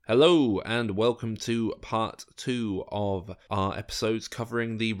Hello and welcome to part 2 of our episodes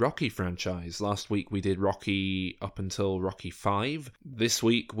covering the Rocky franchise. Last week we did Rocky up until Rocky 5. This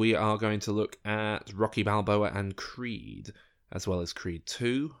week we are going to look at Rocky Balboa and Creed, as well as Creed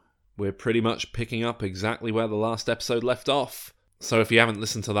 2. We're pretty much picking up exactly where the last episode left off. So if you haven't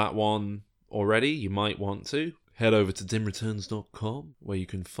listened to that one already, you might want to. Head over to dimreturns.com where you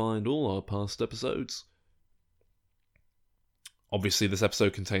can find all our past episodes. Obviously, this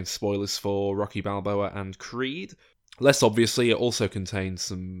episode contains spoilers for Rocky Balboa and Creed. Less obviously, it also contains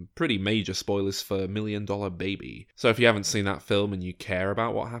some pretty major spoilers for Million Dollar Baby. So if you haven't seen that film and you care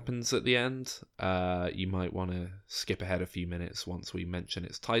about what happens at the end, you might want to skip ahead a few minutes once we mention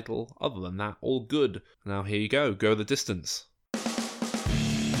its title. Other than that, all good. Now here you go the distance.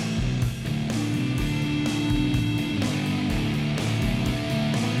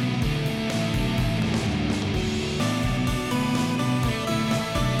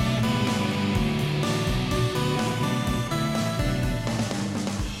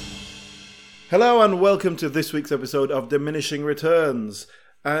 Hello and welcome to this week's episode of Diminishing Returns.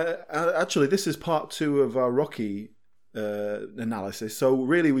 Actually, this is part 2 of our Rocky analysis, so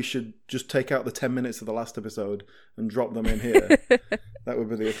really we should just take out the 10 minutes of the last episode and drop them in here. That would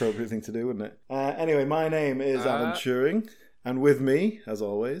be the appropriate thing to do, wouldn't it? Anyway, my name is Alan Turing, and with me, as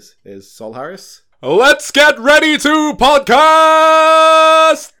always, is Sol Harris. Let's get ready to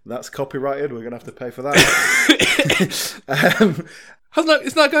podcast! That's copyrighted, we're going to have to pay for that.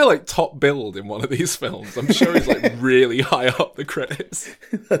 Isn't that guy like top billed in one of these films? I'm sure he's like really high up the credits.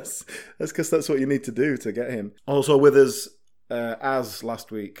 That's because that's what you need to do to get him. Also with us, as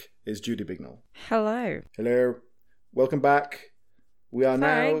last week, is Judy Bignell. Hello. Hello. Welcome back. We are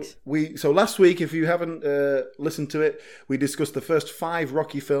Thanks. So last week, if you haven't listened to it, we discussed the first 5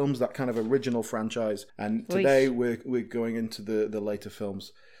 Rocky films, that kind of original franchise. And today we're going into the later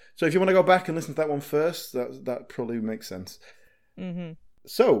films. So if you want to go back and listen to that one first, that probably makes sense. Mm-hmm.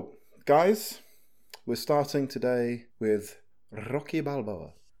 So, guys, we're starting today with Rocky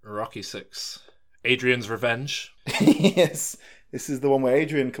Balboa. Rocky 6. Adrian's Revenge. Yes, this is the one where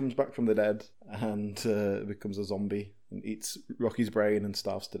Adrian comes back from the dead and becomes a zombie and eats Rocky's brain and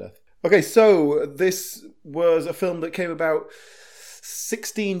starves to death. Okay, so this was a film that came about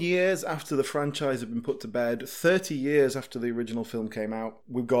 16 years after the franchise had been put to bed, 30 years after the original film came out.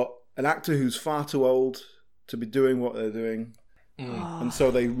 We've got an actor who's far too old to be doing what they're doing. And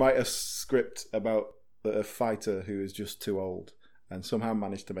so they write a script about a fighter who is just too old and somehow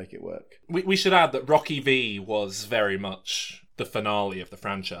managed to make it work. We should add that Rocky V was very much the finale of the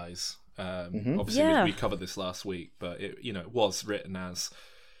franchise. Obviously, we covered this last week, but it was written as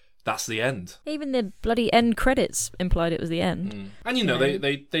that's the end. Even the bloody end credits implied it was the end. And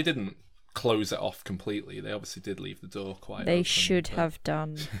they didn't close it off completely. They obviously did leave the door quite open. They should have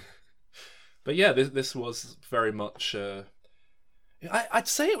done. But yeah, this was very much... I'd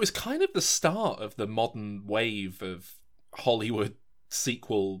say it was kind of the start of the modern wave of Hollywood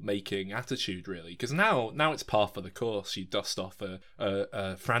sequel-making attitude, really. Because now it's par for the course. You dust off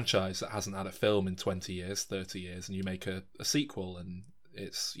a franchise that hasn't had a film in 20 years, 30 years, and you make a sequel, and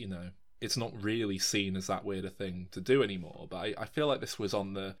it's not really seen as that weird a thing to do anymore. But I feel like this was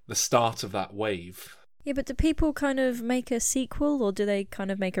on the start of that wave. Yeah, but do people kind of make a sequel, or do they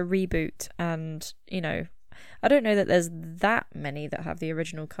kind of make a reboot? And, I don't know that there's that many that have the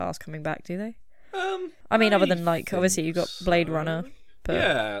original cast coming back, do they? I mean, other than, obviously you've got Blade Runner. But...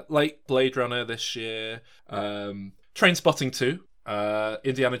 Yeah, like Blade Runner this year. Trainspotting 2.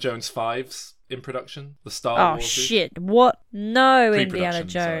 Indiana Jones 5's in production. The Star Wars. Oh, shit. What? No, Indiana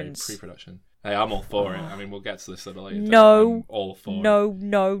Jones. Sorry, pre-production. Hey, I'm all for it. I mean, we'll get to this at a later time. No. I'm all for it.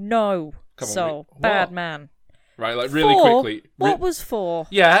 No. Come on, so, bad man. Right, really quickly. What was 4?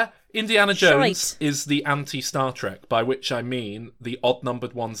 Yeah, Indiana Jones Shite. is the anti-Star Trek, by which I mean the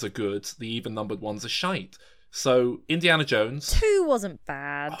odd-numbered ones are good, the even-numbered ones are shite. So, Indiana Jones... 2 wasn't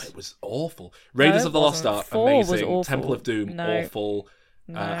bad. Oh, it was awful. Raiders of the Lost Ark, 4 amazing. was awful. Temple of Doom, awful.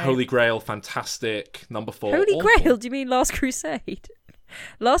 No. Holy Grail, fantastic. Number 4, Holy awful. Grail? Do you mean Last Crusade?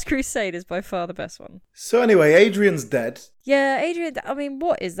 Last Crusade is by far the best one. So anyway, Adrian's dead. Yeah, Adrian, I mean,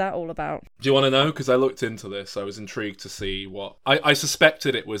 what is that all about? Do you want to know? Because I looked into this. I was intrigued to see what... I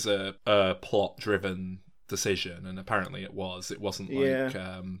suspected it was a plot-driven decision, and apparently it was. It wasn't like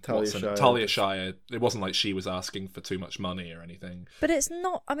Talia Shire. It wasn't like she was asking for too much money or anything. But it's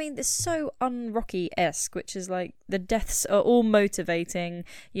not. I mean, it's so un-Rocky-esque, which is like the deaths are all motivating.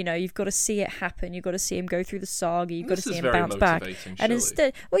 You know, you've got to see it happen. You've got to see him go through the saga. You've got to see him bounce back. And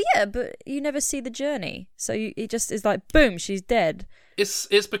instead, well, yeah, but you never see the journey. So it just is like, boom, she's dead. It's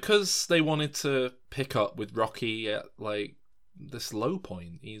because they wanted to pick up with Rocky at like this low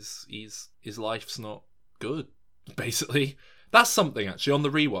point. His life's not good, basically. That's something, actually, on the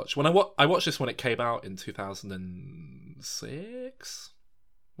rewatch. When I watched this when it came out in 2006,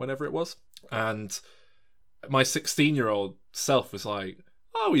 whenever it was, and my 16-year-old self was like,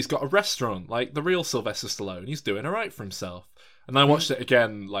 oh, he's got a restaurant, like the real Sylvester Stallone. He's doing all right for himself. And I watched it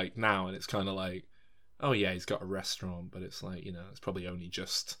again, like, now, and it's kind of like, oh yeah, he's got a restaurant, but it's like, you know, it's probably only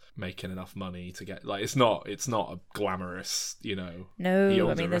just making enough money to get, like, it's not a glamorous, you know. No,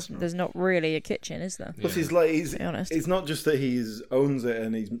 I mean, there's not really a kitchen, is there? Plus, he's it's not just that he owns it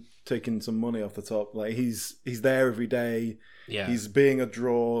and he's taking some money off the top. Like, he's there every day. Yeah. He's being a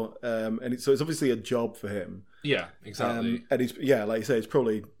draw, and so it's obviously a job for him. Yeah, exactly. And he's, like you say, it's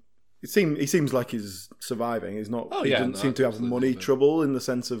probably. He seems like he's surviving. He's not. He doesn't seem to have money trouble in the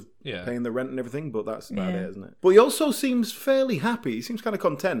sense of paying the rent and everything. But that's about it, isn't it? But he also seems fairly happy. He seems kind of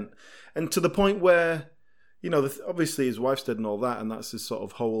content, and to the point where, you know, obviously his wife's dead and all that, and that's his sort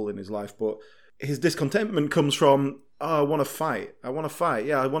of hole in his life. But his discontentment comes from, I want to fight.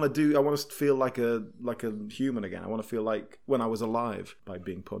 Yeah, I want to feel like a human again. I want to feel like when I was alive by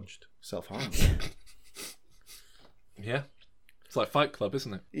being punched. Self-harm. Yeah. It's like Fight Club,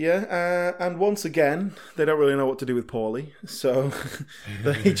 isn't it? Yeah, and once again, they don't really know what to do with Paulie, so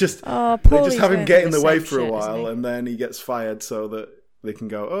they just have him get in the way for a while, and then he gets fired so that they can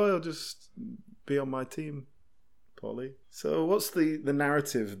go, oh, he'll just be on my team, Paulie. So what's the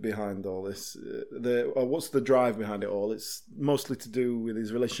narrative behind all this? What's the drive behind it all? It's mostly to do with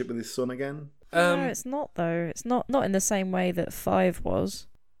his relationship with his son again? No, it's not, though. It's not in the same way that 5 was.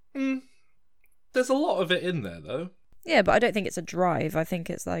 There's a lot of it in there, though. Yeah, but I don't think it's a drive. I think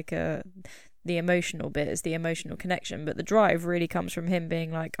it's like the emotional bit is the emotional connection. But the drive really comes from him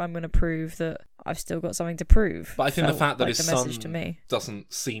being like, I'm going to prove that I've still got something to prove. But I think the fact that his son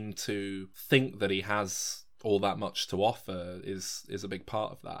doesn't seem to think that he has all that much to offer is a big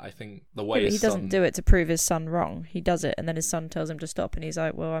part of that. I think the way he doesn't do it to prove his son wrong. He does it, and then his son tells him to stop, and he's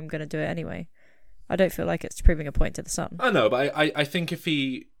like, well, I'm going to do it anyway. I don't feel like it's proving a point to the son. I know, but I think if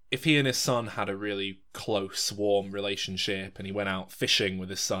he and his son had a really close, warm relationship and he went out fishing with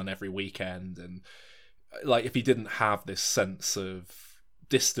his son every weekend, and like if he didn't have this sense of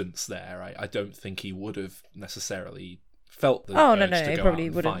distance there, I don't think he would have necessarily felt the urge to go probably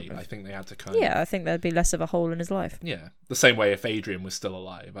wouldn't. Fight. I think they had to kind of... Yeah, I think there'd be less of a hole in his life. Yeah. The same way if Adrian was still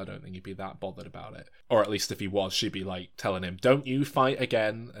alive, I don't think he'd be that bothered about it. Or at least if he was, she'd be like telling him, don't you fight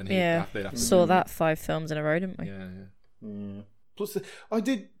again. And they'd have to saw that 5 films in a row, didn't we? Yeah. Plus,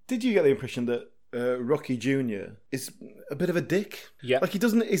 did you get the impression that Rocky Jr. is a bit of a dick? Yeah. Like,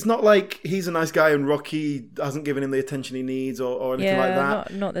 it's not like he's a nice guy and Rocky hasn't given him the attention he needs or anything like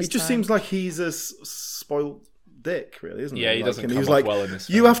that. Not this It just seems like he's a spoiled dick, really, isn't he? Yeah, he doesn't come off well in this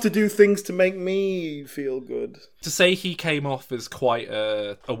film. You have to do things to make me feel good. To say he came off as quite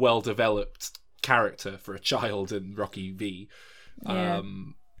a well-developed character for a child in Rocky V.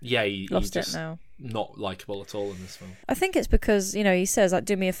 He lost just it now. Not likeable at all in this film. I think it's because, you know, he says, like,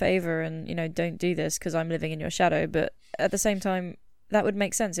 do me a favour and, you know, don't do this because I'm living in your shadow. But at the same time, that would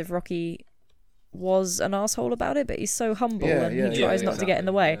make sense if Rocky was an asshole about it, but he's so humble and he tries not to get in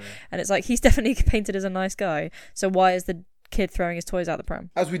the way. Yeah. And it's like, he's definitely painted as a nice guy. So why is the kid throwing his toys out the pram?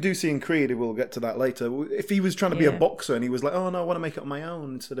 As we do see in Creed, we'll get to that later. If he was trying to be a boxer and he was like, oh no, I want to make it on my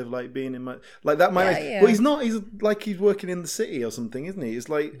own instead of like being in my... Like that might... Well, he's not. He's like he's working in the city or something, isn't he? It's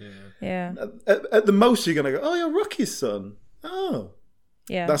like... Yeah. At the most, you're going to go, oh, you're Rocky's son. Oh.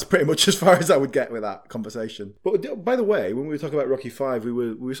 Yeah. That's pretty much as far as I would get with that conversation. But by the way, when we were talking about Rocky 5, we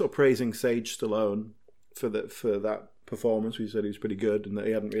were sort of praising Sage Stallone for that performance. We said he was pretty good and that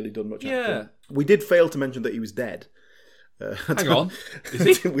he hadn't really done much acting. We did fail to mention that he was dead. Hang on.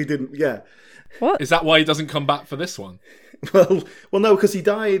 Is he? We didn't, yeah. What? Is that why he doesn't come back for this one? Well, no, because he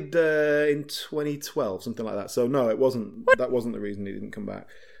died in 2012, something like that. So no, it wasn't. What? That wasn't the reason he didn't come back.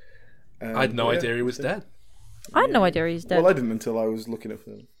 I had no idea he was dead. I had no idea he was dead. Well, I didn't until I was looking at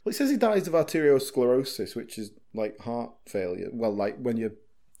him. Well, it says he dies of arteriosclerosis, which is like heart failure. Well, like when your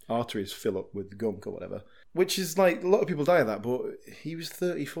arteries fill up with gunk or whatever. Which is like, a lot of people die of that, but he was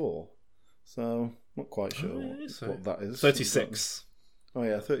 34. So... Not quite sure what that is. 36. Oh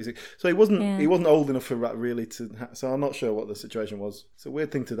yeah, 36. So he wasn't old enough for that really to. So I'm not sure what the situation was. It's a weird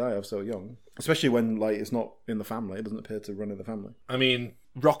thing to die of so young, especially when like it's not in the family. It doesn't appear to run in the family. I mean,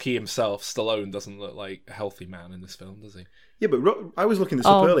 Rocky himself, Stallone, doesn't look like a healthy man in this film, does he? Yeah, but I was looking this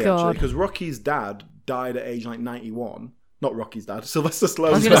up early actually because Rocky's dad died at age like 91. Not Rocky's dad, Sylvester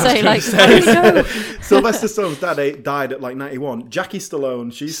Stallone's dad. I was going to say, like, Sylvester Stallone's dad died at like 91. Jackie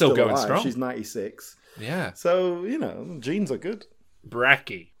Stallone, she's still going alive. Strong. She's 96. Yeah. So, you know, genes are good.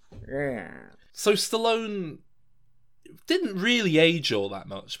 Bracky. Yeah. So Stallone, didn't really age all that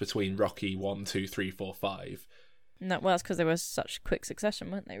much between Rocky 1, 2, 3, 4, 5. No, well, that's because they were such quick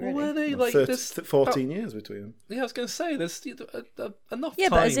succession, weren't they? Really? Well, were they like 14 years between them? Yeah, I was going to say there's enough. Yeah,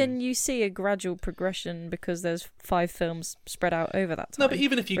 time. but as in you see a gradual progression because there's 5 films spread out over that time. No, but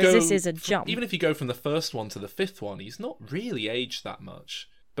even if you go, this is a jump. Even if you go from the first one to the 5th one, he's not really aged that much.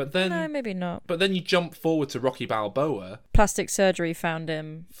 But then, no, maybe not. But then you jump forward to Rocky Balboa. Plastic surgery found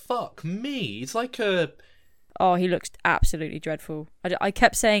him. Fuck me, he's like a. Oh, he looks absolutely dreadful. I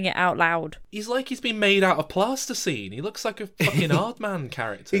kept saying it out loud. He's like he's been made out of plasticine. He looks like a fucking Aardman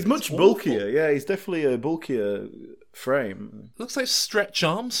character. He's much bulkier. Yeah, he's definitely a bulkier frame. Looks like Stretch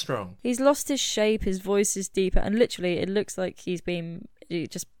Armstrong. He's lost his shape. His voice is deeper, and literally, it looks like he's been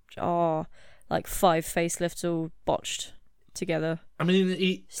like 5 facelifts all botched together. I mean,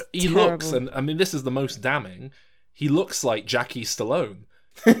 he looks, and I mean, this is the most damning. He looks like Jackie Stallone.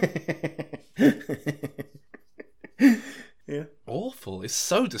 Yeah, awful. It's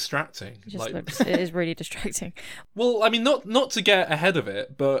so distracting. It is really distracting. Well, I mean, not to get ahead of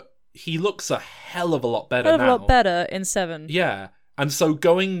it, but he looks a hell of a lot better now. A lot better in 7. Yeah, and so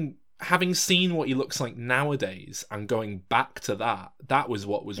having seen what he looks like nowadays and going back to that was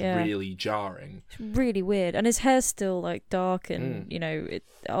what was really jarring. It's really weird, and his hair's still like dark, and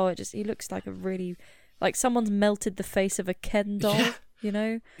he looks like a really like someone's melted the face of a Ken doll. Yeah. You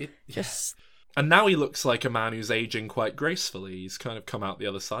know, And now he looks like a man who's aging quite gracefully. He's kind of come out the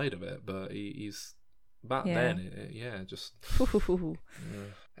other side of it, but he's back then. Just.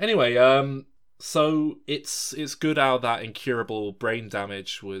 Anyway, so it's good how that incurable brain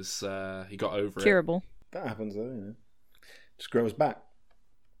damage was. He got over curable. That happens though, just grows back.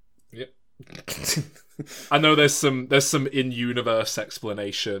 Yep. I know there's some in-universe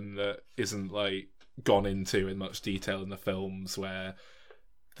explanation that isn't like gone into in much detail in the films where.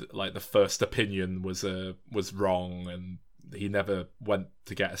 Like the first opinion was wrong, and he never went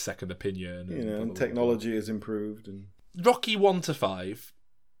to get a second opiniin. And technology has improved. And Rocky 1 to 5,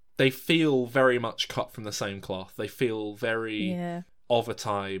 they feel very much cut from the same cloth. They feel very of a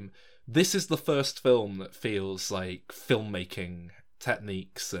time. This is the first film that feels like filmmaking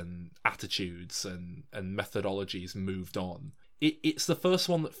techniques and attitudes and methodologies moved on. It's the first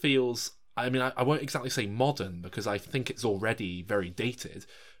one that feels. I mean, I won't exactly say modern because I think it's already very dated,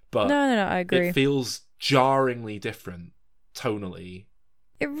 but no, I agree. It feels jarringly different tonally.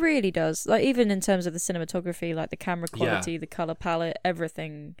 It really does. Like even in terms of the cinematography, like the camera quality, the color palette,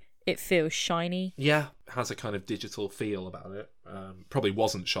 everything, it feels shiny. Yeah, has a kind of digital feel about it. Probably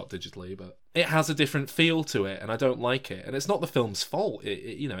wasn't shot digitally, but it has a different feel to it, and I don't like it. And it's not the film's fault.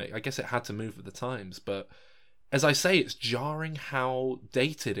 I guess it had to move with the times, but. As I say, it's jarring how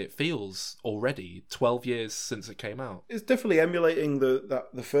dated it feels already, 12 years since it came out. It's definitely emulating the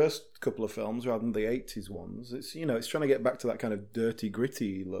first couple of films rather than the 80s ones. It's it's trying to get back to that kind of dirty,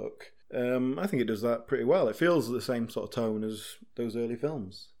 gritty look. I think it does that pretty well. It feels the same sort of tone as those early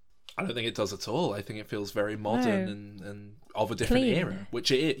films. I don't think it does at all. I think it feels very modern and of a different era.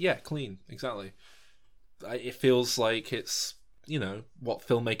 Which it is. Yeah, clean, exactly. It feels like it's, what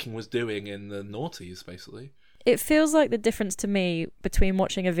filmmaking was doing in the noughties, basically. It feels like the difference to me between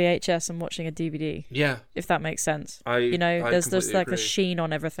watching a VHS and watching a DVD. Yeah. If that makes sense. There's just like a sheen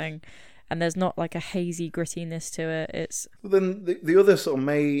on everything, and there's not like a hazy grittiness to it. It's then the other sort of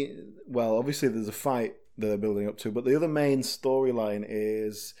obviously there's a fight that they're building up to, but the other main storyline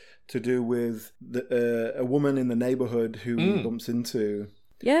is to do with a woman in the neighborhood who he bumps into.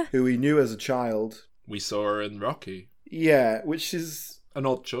 Yeah. Who he knew as a child. We saw her in Rocky. Yeah, which is. An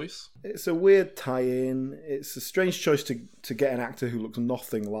odd choice. It's a weird tie-in. It's a strange choice to get an actor who looks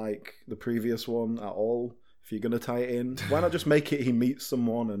nothing like the previous one at all. If you're going to tie it in, why not just make it he meets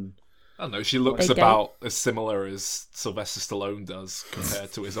someone and... I don't know, she looks about as similar as Sylvester Stallone does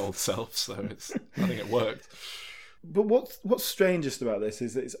compared to his old self, so I think it worked. But what's strangest about this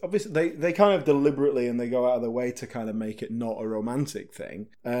is that it's obviously they kind of deliberately and they go out of their way to kind of make it not a romantic thing.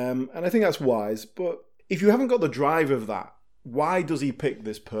 And I think that's wise, but if you haven't got the drive of that, why does he pick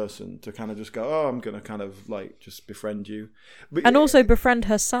this person to kind of just go, oh, I'm going to kind of like just befriend you? But, and also befriend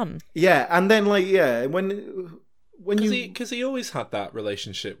her son. Yeah, and then when because he always had that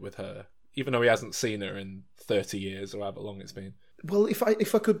relationship with her, even though he hasn't seen her in 30 years or however long it's been. Well, if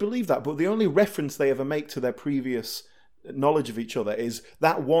I could believe that, but the only reference they ever make to their previous knowledge of each other is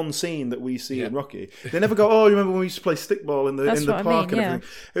that one scene that we see in Rocky. They never go, oh, remember when we used to play stickball in the park and everything?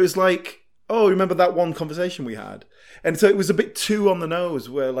 It was like, oh, remember that one conversation we had? And so it was a bit too on the nose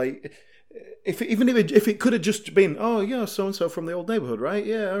where, like, if it could have just been, oh, yeah, so-and-so from the old neighbourhood, right?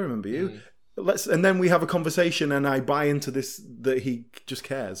 Yeah, I remember you. and then we have a conversation, and I buy into this that he just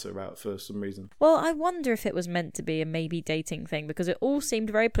cares about for some reason. Well, I wonder if it was meant to be a maybe dating thing, because it all seemed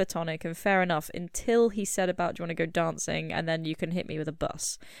very platonic and fair enough until he said about, do you want to go dancing, and then you can hit me with a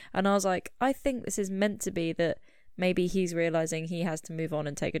bus. And I was like, I think this is meant to be that maybe he's realising he has to move on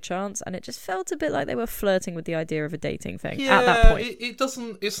and take a chance, and it just felt a bit like they were flirting with the idea of a dating thing at that point. It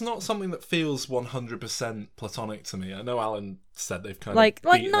doesn't. It's not something that feels 100% platonic to me. I know Alan said they've kind of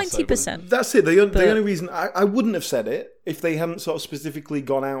 90%. That's it. The only reason I wouldn't have said it if they hadn't sort of specifically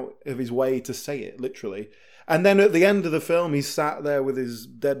gone out of his way to say it, literally. And then at the end of the film, he's sat there with his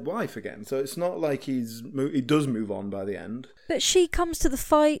dead wife again. So it's not like he does move on by the end. But she comes to the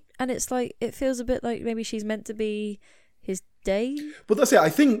fight, and it's like, it feels a bit like maybe she's meant to be his date. But that's it. I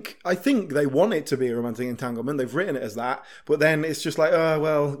think they want it to be a romantic entanglement. They've written it as that. But then it's just like, oh,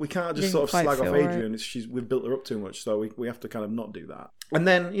 well, we can't just sort of slag off Adrian. Right. We've built her up too much, so we have to kind of not do that. And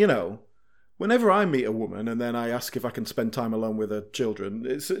then, whenever I meet a woman and then I ask if I can spend time alone with her children,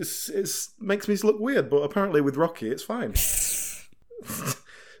 it makes me look weird. But apparently with Rocky, it's fine.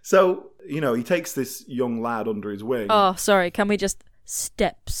 So, he takes this young lad under his wing. Oh, sorry. Can we just...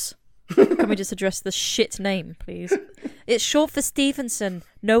 Steps. Can we just address the shit name, please? It's short for Stevenson.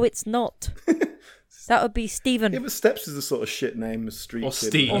 No, it's not. That would be Stephen. Yeah, but Steps is the sort of shit name as Street or Kid.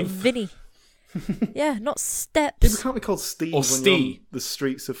 Steve. Or Vinny. Yeah, not Steps. Yeah, but can't be called Steve or when you're on the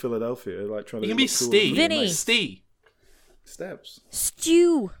streets of Philadelphia, like trying to. You can be Steve. Vinny. Steve. Steps.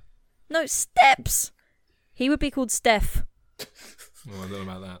 Stew. No, Steps. He would be called Steph. Oh, I don't know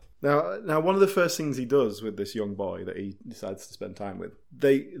about that. Now, one of the first things he does with this young boy that he decides to spend time with,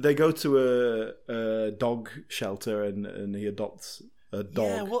 they go to a dog shelter and he adopts a dog.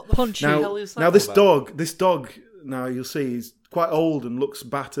 Yeah, what the hell is that? Now this dog, now you'll see he's quite old and looks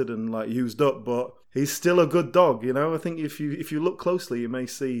battered and like used up, but he's still a good dog. I think if you look closely, you may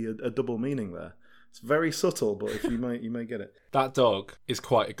see a double meaning there. It's very subtle, but if you may get it. That dog is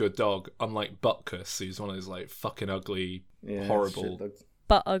quite a good dog, unlike Butkus, who's one of those like fucking ugly, horrible.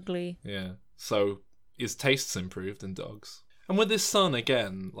 But ugly. Yeah. So his tastes improved in dogs. And with his son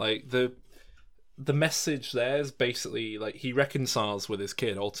again, like the message there is basically like he reconciles with his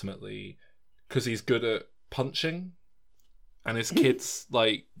kid ultimately because he's good at punching, and his kid's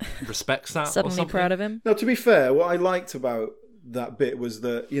like respects that. Suddenly proud of him. No, to be fair, what I liked about that bit was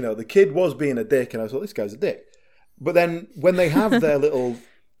that the kid was being a dick, and I thought this guy's a dick. But then when they have their little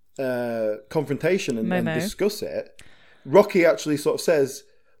confrontation and discuss it, Rocky actually sort of says,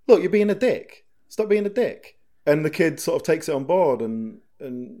 "Look, you're being a dick. Stop being a dick." And the kid sort of takes it on board, and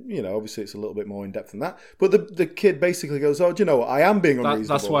obviously it's a little bit more in depth than that. But the kid basically goes, "Oh, do you know what? I am being unreasonable."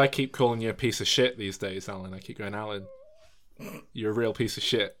 That's why I keep calling you a piece of shit these days, Alan. I keep going, Alan, you're a real piece of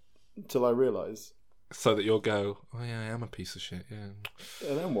shit. Until I realise. So that you'll go, oh yeah, I am a piece of shit, yeah.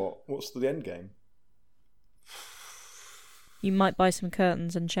 And then what? What's the end game? You might buy some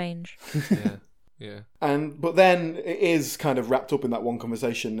curtains and change. Yeah. But then it is kind of wrapped up in that one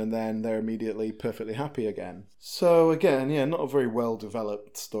conversation, and then they're immediately perfectly happy again. So again, not a very well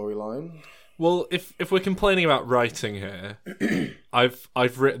developed storyline. Well, if we're complaining about writing here,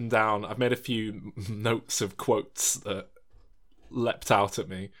 I've written down, I've made a few notes of quotes that leapt out at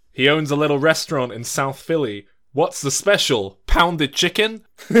me. He owns a little restaurant in South Philly. What's the special? Pounded chicken?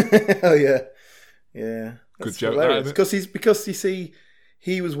 Oh yeah. That's good joke. Because you see,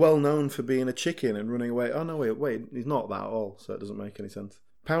 he was well known for being a chicken and running away. Oh no, wait, he's not that at all, so it doesn't make any sense.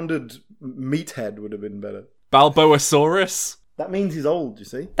 Pounded meathead would have been better. Balboasaurus? That means he's old, you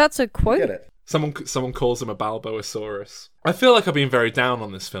see? That's a quote. Get it? Someone calls him a Balboasaurus. I feel like I've been very down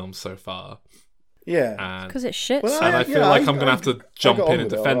on this film so far. Yeah. Because it's shit. And I feel like I'm going to have to jump in and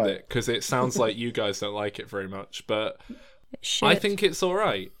defend it, because it sounds like you guys don't like it very much, but I think it's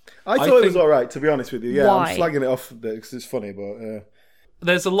alright. I thought it was alright, to be honest with you. Yeah, Why? I'm slagging it off because it's funny, but...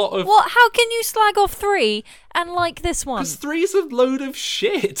 There's a lot of... What? How can you slag off 3 and like this one? Because 3's a load of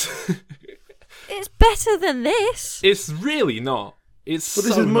shit. It's better than this. It's really not. But this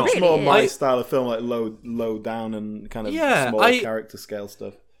is much more my style of film, like low down and kind of small character scale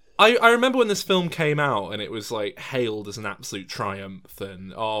stuff. I remember when this film came out and it was like hailed as an absolute triumph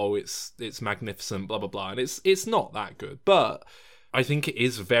and it's magnificent, blah blah blah, and it's not that good, but I think it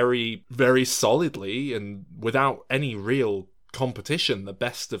is very, very solidly and without any real competition the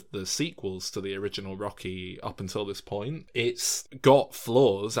best of the sequels to the original Rocky up until this point. It's got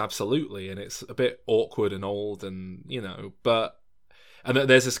flaws, absolutely, and it's a bit awkward and old, and but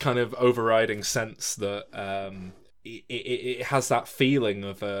there's this kind of overriding sense that it has that feeling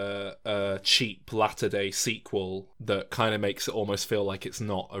of a cheap latter-day sequel that kind of makes it almost feel like it's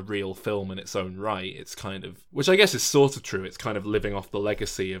not a real film in its own right. It's kind of, which I guess is sort of true, it's kind of living off the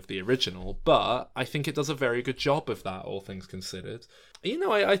legacy of the original, but I think it does a very good job of that, all things considered. You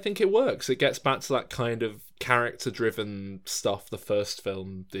know, I think it works. It gets back to that kind of character-driven stuff the first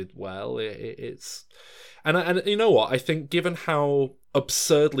film did well. It's... And you know what? I think given how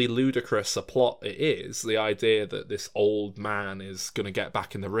absurdly ludicrous a plot it is, the idea that this old man is going to get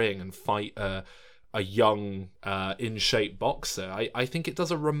back in the ring and fight a young, in-shape boxer, I think it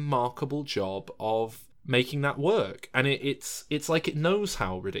does a remarkable job of making that work. And it's like it knows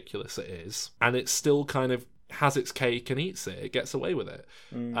how ridiculous it is, and it still kind of has its cake and eats it. It gets away with it.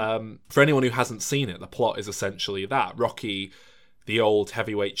 For anyone who hasn't seen it, the plot is essentially that. Rocky, the old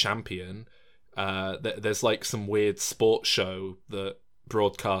heavyweight champion... there's like some weird sports show that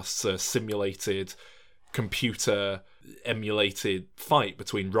broadcasts a simulated, computer emulated fight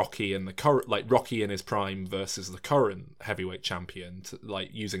between Rocky and the current, like Rocky in his prime versus the current heavyweight champion, like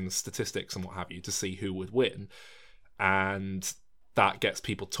using the statistics and what have you to see who would win, and that gets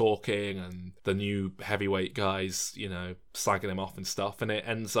people talking, and the new heavyweight guys, you know, slagging him off and stuff, and it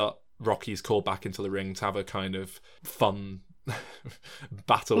ends up Rocky's called back into the ring to have a kind of fun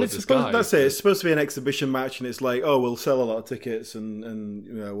battle with this guy. That's it. It's supposed to be an exhibition match, and it's like, oh, we'll sell a lot of tickets, and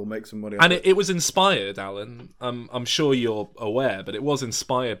you know, we'll make some money. And it was inspired, Alan. I'm sure you're aware, but it was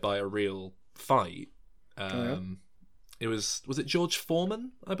inspired by a real fight. It was it George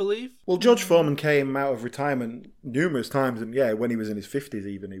Foreman, I believe? Well, George Foreman came out of retirement numerous times, and yeah, when he was in his 50s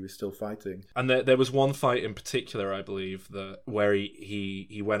even, he was still fighting. And there was one fight in particular, I believe, where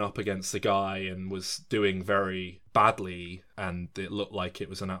he went up against a guy and was doing very badly, and it looked like it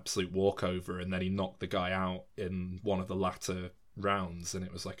was an absolute walkover, and then he knocked the guy out in one of the latter rounds, and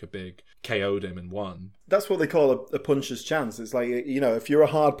it was like a big KO'd him and won. That's what they call a puncher's chance. It's like, you know, if you're a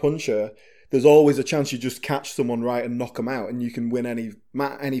hard puncher, there's always a chance you just catch someone right and knock them out, and you can win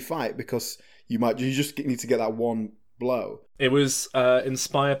any fight because you just need to get that one blow. It was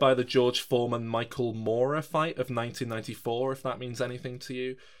inspired by the George Foreman Michael Moorer fight of 1994, if that means anything to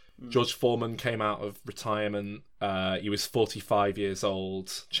you. George Foreman came out of retirement. He was 45 years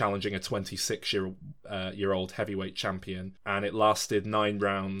old, challenging a 26-year-old heavyweight champion, and it lasted 9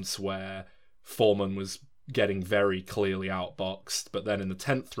 rounds where Foreman was getting very clearly outboxed, but then in the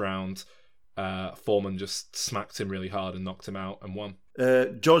 10th round, Foreman just smacked him really hard and knocked him out and won.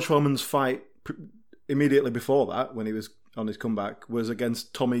 George Foreman's fight immediately before that, when he was on his comeback, was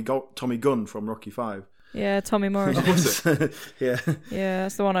against Tommy Gunn from Rocky V. Yeah, Tommy Morris. Was it? Yeah. Yeah,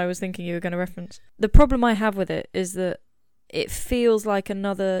 that's the one I was thinking you were going to reference. The problem I have with it is that it feels like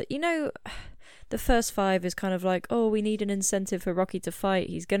another... You know, the first 5 is kind of like, oh, we need an incentive for Rocky to fight.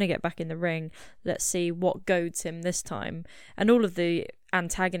 He's going to get back in the ring. Let's see what goads him this time. And all of the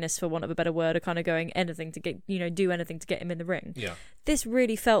antagonists, for want of a better word, are kind of going anything to get, you know, do anything to get him in the ring. Yeah. This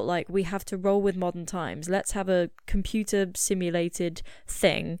really felt like we have to roll with modern times. Let's have a computer simulated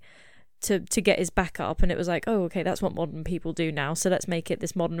thing to get his back up, and it was like, oh, okay, that's what modern people do now, so let's make it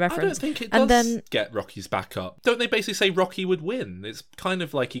this modern reference. I don't think it does get Rocky's back up. Don't they basically say Rocky would win? It's kind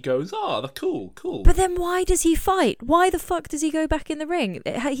of like he goes, cool. But then why does he fight? Why the fuck does he go back in the ring?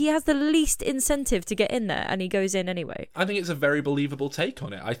 He has the least incentive to get in there, and he goes in anyway. I think it's a very believable take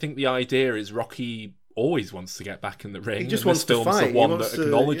on it. I think the idea is Rocky always wants to get back in the ring. He just wants to fight. The one that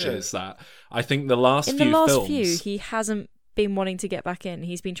acknowledges that. I think the last few he hasn't been wanting to get back in.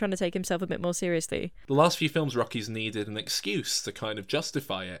 He's been trying to take himself a bit more seriously. The last few films, Rocky's needed an excuse to kind of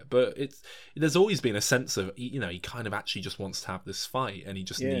justify it, but there's always been a sense of, you know, he kind of actually just wants to have this fight, and he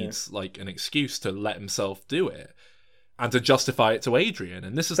just needs like an excuse to let himself do it and to justify it to Adrian.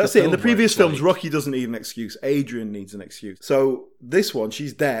 And that's it. In the previous films, Rocky doesn't need an excuse. Adrian needs an excuse. So this one,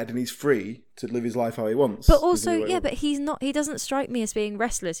 she's dead and he's free to live his life how he wants. But also, but he's not. He doesn't strike me as being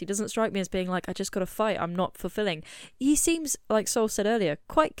restless. He doesn't strike me as being like, I just got to fight. I'm not fulfilling. He seems, like Sol said earlier,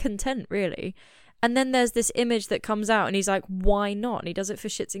 quite content, really. And then there's this image that comes out and he's like, why not? And he does it for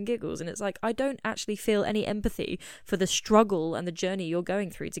shits and giggles. And it's like, I don't actually feel any empathy for the struggle and the journey you're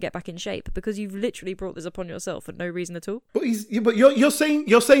going through to get back in shape, because you've literally brought this upon yourself for no reason at all. But you're saying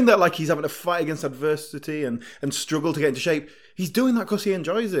that like he's having to fight against adversity and struggle to get into shape. He's doing that because he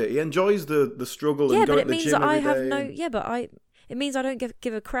enjoys it. He enjoys the struggle and going to the gym every day. It means I don't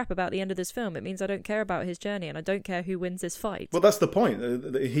give a crap about the end of this film. It means I don't care about his journey, and I don't care who wins this fight. Well, that's the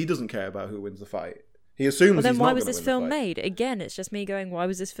point. He doesn't care about who wins the fight. He assumes. Well, then he's why not was gonna this win the film fight. made? Again, it's just me going, why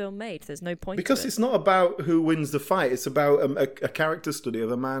was this film made? There's no point Because to it. it's not about who wins the fight. It's about a character study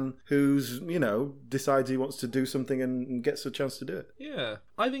of a man who's, decides he wants to do something and gets a chance to do it. Yeah,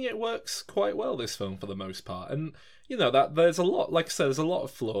 I think it works quite well, this film, for the most part. And, that there's a lot, like I said, there's a lot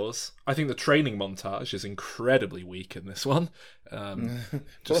of flaws. I think the training montage is incredibly weak in this one.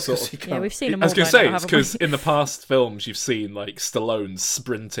 Just sort of, we've seen them I all was going to by say, now, it's haven't we? because in the past films you've seen, like, Stallone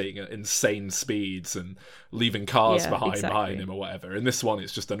sprinting at insane speeds and leaving cars behind him or whatever. In this one,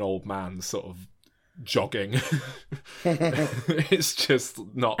 it's just an old man sort of jogging. It's just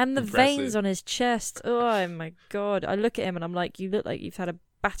not And the impressive. veins on his chest. Oh my god. I look at him and I'm like, you look like you've had a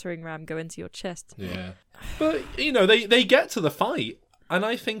battering ram go into your chest. Yeah. But, they get to the fight, and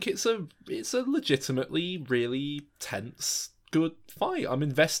I think it's a legitimately really tense, good fight. I'm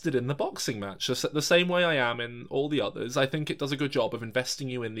invested in the boxing match, just the same way I am in all the others. I think it does a good job of investing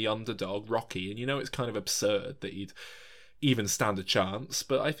you in the underdog, Rocky, and it's kind of absurd that he'd even stand a chance,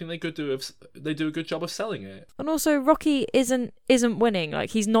 but I think they do a good job of selling it. And also, Rocky isn't winning.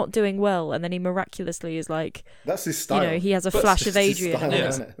 Like, he's not doing well, and then he miraculously is like, that's his style. He has a flash of Adrian. Style,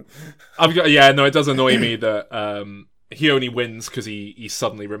 isn't it? It does annoy me that he only wins because he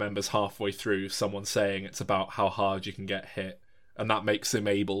suddenly remembers halfway through someone saying it's about how hard you can get hit, and that makes him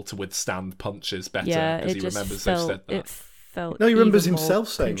able to withstand punches better because he remembers they've said that. It felt No, he remembers even more himself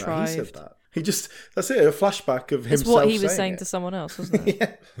saying contrived. that. He said that. That's it, a flashback of himself It's what he was saying saying it. to someone else, wasn't it?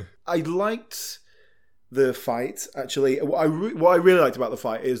 Yeah. I liked the fight, actually. What I really liked about the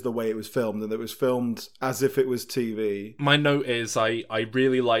fight is the way it was filmed, and that it was filmed as if it was TV. My note is I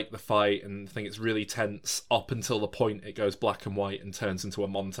really like the fight and think it's really tense up until the point it goes black and white and turns into a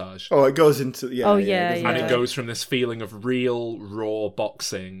montage. Oh, it goes into... And it goes from this feeling of real, raw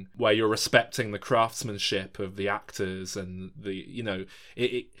boxing, where you're respecting the craftsmanship of the actors and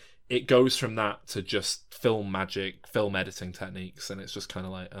it goes from that to just film magic, film editing techniques, and it's just kind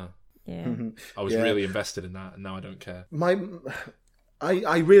of like, Yeah. Mm-hmm. I was really invested in that, and now I don't care.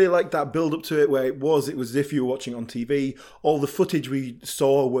 I really liked that build up to it, where it was as if you were watching on TV. All the footage we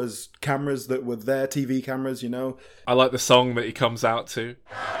saw was cameras that were their TV cameras, I like the song that he comes out to.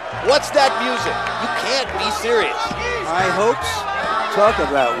 What's that music? You can't be serious. High hopes? Talk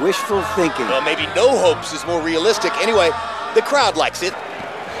about wishful thinking. Well, maybe no hopes is more realistic. Anyway, the crowd likes it.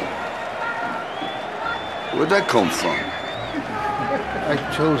 Where'd that come from? I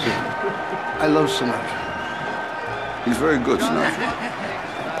chose it. I love Sinatra. He's very good,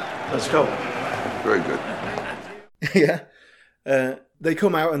 Sinatra. Let's go. Very good. Yeah. They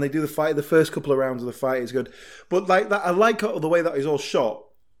come out and they do the fight. The first couple of rounds of the fight is good. But like that, I like the way that is all shot,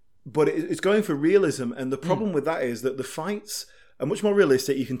 but it's going for realism. And the problem with that is that the fights are much more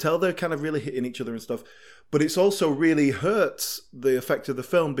realistic. You can tell they're kind of really hitting each other and stuff, but it's also really hurts the effect of the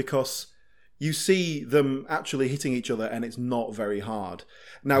film because you see them actually hitting each other and it's not very hard.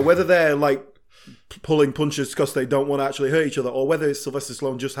 Now, whether they're like pulling punches because they don't want to actually hurt each other, or whether Sylvester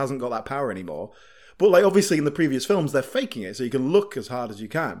Stallone just hasn't got that power anymore. But like obviously in the previous films, they're faking it so you can look as hard as you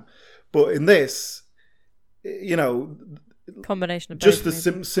can. But in this, Combination of just both,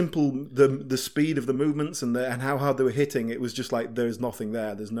 the simple the speed of the movements and how hard they were hitting, it was just like there's nothing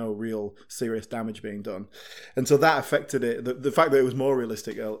there. There's no real serious damage being done, and so that affected it. The fact that it was more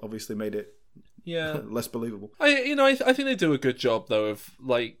realistic obviously made it less believable. I think they do a good job though of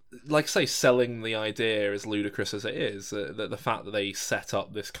like say selling the idea, as ludicrous as it is, that the fact that they set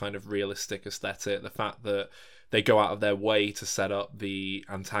up this kind of realistic aesthetic, the fact that they go out of their way to set up the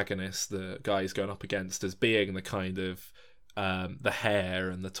antagonist, the guy he's going up against, as being the kind of the hare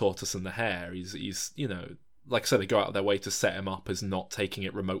and the tortoise and the hare. He's like I said, they go out of their way to set him up as not taking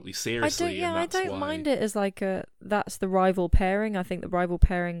it remotely seriously. I don't mind it as like that's the rival pairing. I think the rival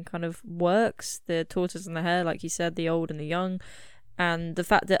pairing kind of works. The tortoise and the hare, like you said, the old and the young. And the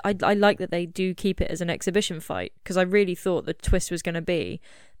fact that I like that they do keep it as an exhibition fight, because I really thought the twist was going to be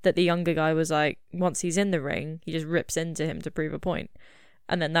that the younger guy was like, once he's in the ring, he just rips into him to prove a point.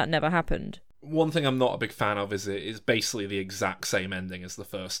 And then that never happened. One thing I'm not a big fan of is it is basically the exact same ending as the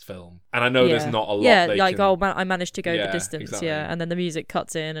first film. And I know there's not a lot I managed to go the distance, exactly. and then the music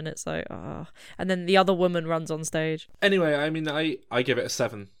cuts in and it's like, and then the other woman runs on stage. Anyway, I mean, I give it a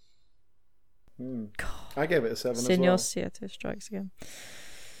 7. I gave it a 7 Senor as well. Siete strikes again.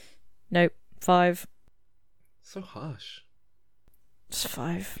 Nope, 5. So harsh. It's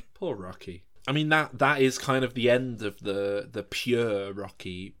 5. Poor Rocky. I mean, that is kind of the end of the pure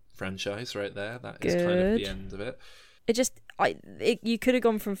Rocky franchise right there. That is kind of the end of it. It just, you could have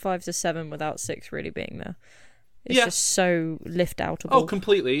gone from 5 to 7 without 6 really being there. It's just so lift-outable. Oh,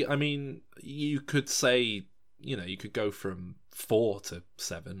 completely. I mean, you could say, you could go from 4 to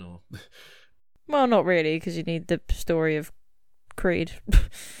 7 or... Well, not really, because you need the story of Creed.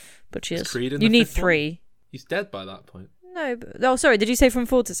 But Is Creed in you the need fifth one? 3. He's dead by that point. No, but, sorry. Did you say from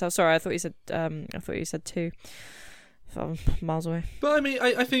 4 to 7? Sorry, I thought you said 2. I'm miles away. But I mean,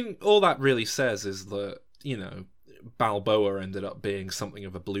 I think all that really says is that, you know, Balboa ended up being something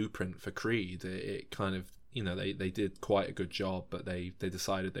of a blueprint for Creed. It kind of, you know, they did quite a good job, but they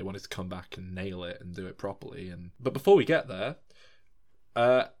decided they wanted to come back and nail it and do it properly. But before we get there,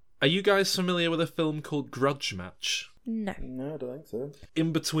 are you guys familiar with a film called Grudge Match? No, I don't think so.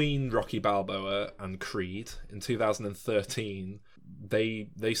 In between Rocky Balboa and Creed in 2013,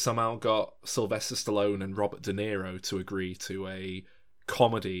 they somehow got Sylvester Stallone and Robert De Niro to agree to a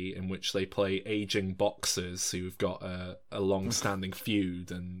comedy in which they play aging boxers who've got a long-standing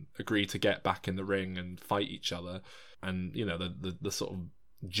feud and agree to get back in the ring and fight each other. And, you know, the sort of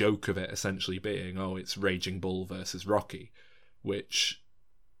joke of it essentially being, oh, it's Raging Bull versus Rocky, which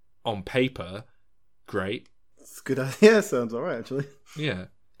on paper, great. It's a good idea. Sounds all right, actually. Yeah.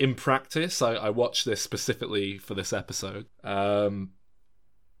 In practice, I watched this specifically for this episode.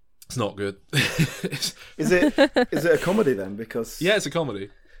 It's not good. Is it a comedy then? Because yeah, it's a comedy.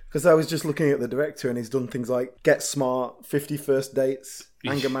 Because I was just looking at the director and he's done things like Get Smart, 50 First Dates,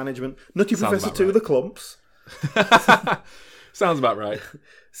 Anger Management, Nutty Sounds Professor 2, right. The Clumps. Sounds about right.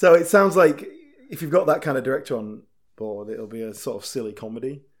 So it sounds like if you've got that kind of director on board, it'll be a sort of silly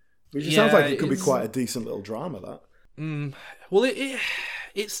comedy. Which sounds like it could be quite a decent little drama, that. Well,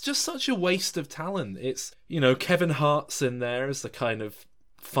 it's just such a waste of talent. It's, you know, Kevin Hart's in there as the kind of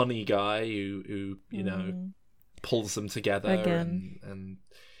funny guy who you know, pulls them together. And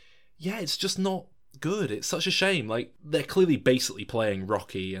yeah, it's just not good. It's such a shame. Like, they're clearly basically playing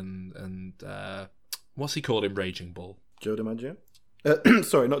Rocky and what's he called in Raging Bull? Joe DiMaggio?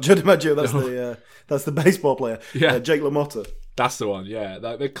 Sorry, not Joe DiMaggio. That's the baseball player. Yeah. Jake LaMotta. That's the one, yeah.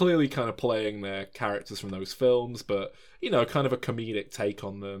 They're clearly kind of playing their characters from those films, but, you know, kind of a comedic take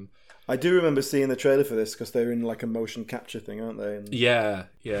on them. I do remember seeing the trailer for this because they're in like a motion capture thing, aren't they? And... Yeah.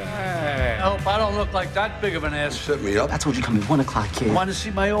 Hey, I hope I don't look like that big of an ass. Set me up. I told you come at 1 o'clock, kid. I want to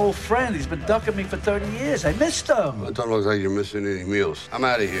see my old friend. He's been ducking me for 30 years. I missed him. It don't look like you're missing any meals. I'm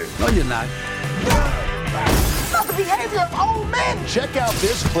out of here. No, you're not. Not the behavior of old men. Check out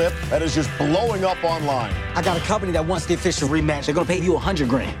this clip that is just blowing up online. I got a company that wants the official rematch. They're gonna pay you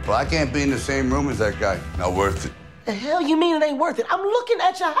 $100,000. Well, I can't be in the same room as that guy. Not worth it. The hell you mean it ain't worth it? I'm looking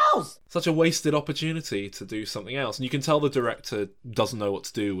at your house. Such a wasted opportunity to do something else. And you can tell the director doesn't know what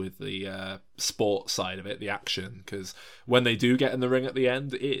to do with the sport side of it, the action, because when they do get in the ring at the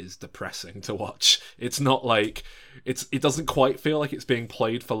end, it is depressing to watch. It's not like... It doesn't quite feel like it's being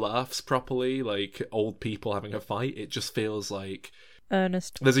played for laughs properly, like old people having a fight. It just feels like...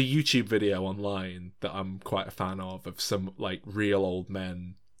 Earnest. There's a YouTube video online that I'm quite a fan of some like real old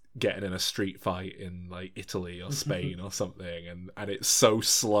men getting in a street fight in like Italy or Spain or something, and it's so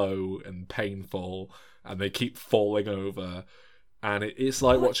slow and painful, and they keep falling over, and it's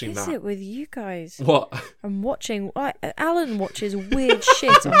like watching that. What is it with you guys? What? I'm watching... Alan watches weird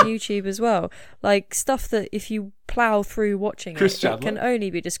shit on YouTube as well. Like, stuff that if you plough through watching it can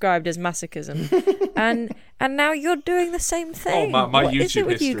only be described as masochism. and now you're doing the same thing. Oh, my what YouTube is it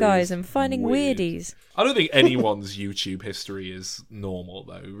with you history guys is and finding weird. weirdies? I don't think anyone's YouTube history is normal,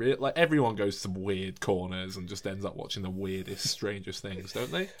 though. Like, everyone goes to some weird corners and just ends up watching the weirdest, strangest things,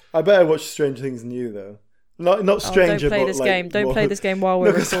 don't they? I better watch Stranger Things than you, though. Not stranger, don't play but this like, game. Don't more... play this game while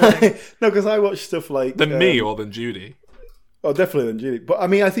we're recording. Because I watch stuff like... Than me or than Judy? Oh, definitely than Judy. But I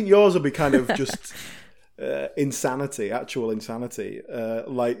mean, I think yours will be kind of just insanity, actual insanity.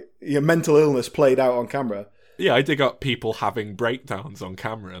 Like your mental illness played out on camera. Yeah, I dig up people having breakdowns on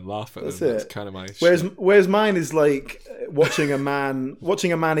camera and laugh at them. That's kind of my whereas mine is like watching a man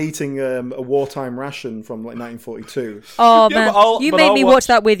eating a wartime ration from like 1942. Oh, yeah, man, you made me watch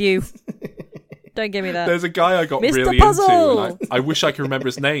that with you. Don't give me that. There's a guy I got Mr. really Puzzle! into. And I wish I could remember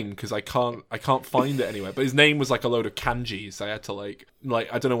his name because I can't find it anywhere. But his name was like a load of kanjis. So I had to like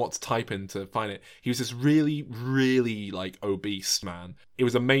I don't know what to type in to find it. He was this really, really like obese man. It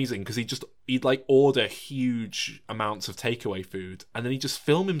was amazing because he'd like order huge amounts of takeaway food, and then he'd just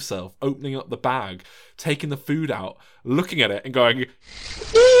film himself opening up the bag, taking the food out, looking at it, and going.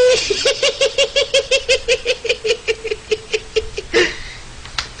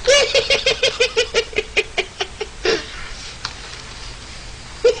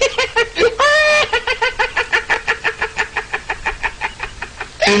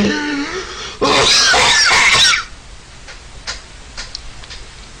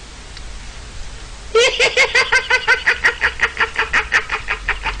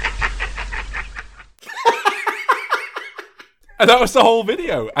 And that was the whole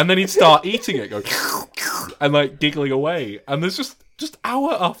video. And then he'd start eating it, go and like giggling away. And there's just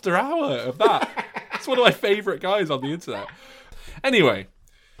hour after hour of that. It's one of my favourite guys on the internet. Anyway,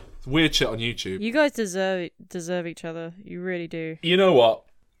 it's weird shit on YouTube. You guys deserve each other. You really do. You know what?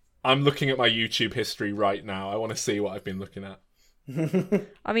 I'm looking at my YouTube history right now. I want to see what I've been looking at.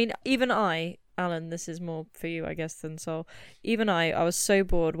 I mean, even Alan, this is more for you, I guess, than Sol. Even I was so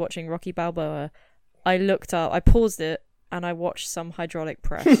bored watching Rocky Balboa. I looked up, I paused it, and I watched some hydraulic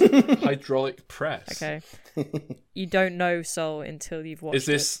press. Hydraulic press? Okay. You don't know Sol until you've watched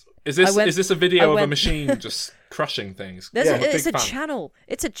it. Is this a video of a machine just crushing things? It's a channel.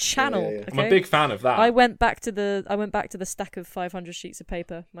 It's a channel. Yeah. Okay? I'm a big fan of that. I went back to the stack of 500 sheets of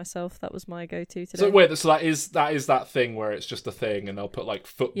paper myself. That was my go-to today. So wait, so that is that thing where it's just a thing, and they'll put like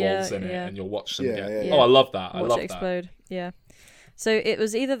footballs in it, and you'll watch them get. Yeah. Oh, I love that. Watch it explode. Yeah. So it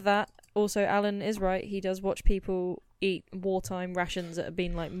was either that. Also, Alan is right. He does watch people eat wartime rations that have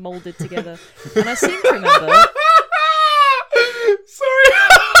been like molded together, and I seem to remember. Sorry,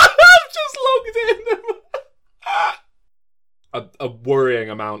 I've just logged in. A worrying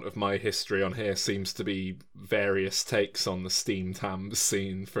amount of my history on here seems to be various takes on the steamed hams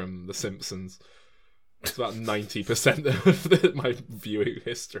scene from The Simpsons. It's about 90% of my viewing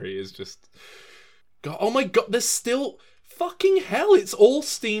history is just... God, oh my god, there's still... Fucking hell, it's all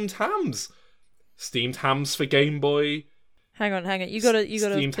steamed hams. Steamed hams for Game Boy. Hang on. You gotta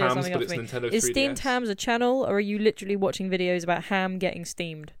steamed clear hams, something but up for me. it's Nintendo 3DS. Is steamed hams a channel, or are you literally watching videos about ham getting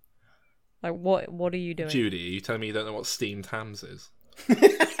steamed? Like, what are you doing? Judy, are you telling me you don't know what steamed hams is?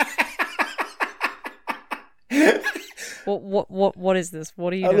 What is this?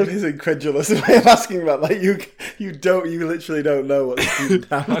 What are you doing? I love his incredulous way of asking about that. You literally don't know what steamed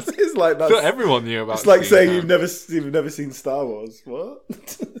hams is. Like I thought everyone knew about. It's like saying hams. you've never seen Star Wars. What?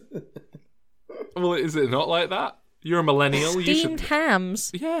 Well, is it not like that? You're a millennial. Steamed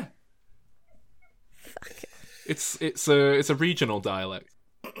hams. Yeah. Fuck. It's a regional dialect.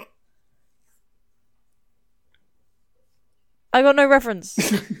 I got no reference.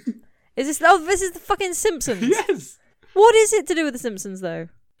 Is this? Oh, this is the fucking Simpsons. Yes. What is it to do with the Simpsons, though?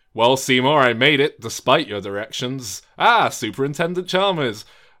 Well, Seymour, I made it, despite your directions. Ah, Superintendent Chalmers.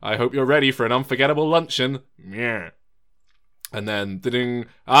 I hope you're ready for an unforgettable luncheon. Yeah. And then, ding.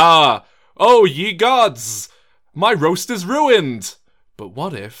 Ah, oh, ye gods! My roast is ruined! But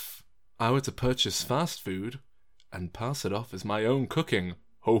what if I were to purchase fast food and pass it off as my own cooking?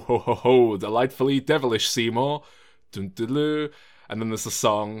 Ho, ho, ho, ho, delightfully devilish, Seymour. Dun-dun-dun. And then there's the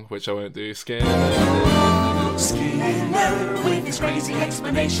song, which I won't do. Skinner with his crazy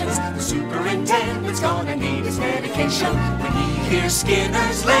explanations. The superintendent's gonna need his medication. When he hears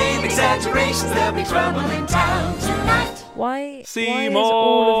Skinner's lame exaggerations, there'll be trouble in town tonight. Why Seymour! Why is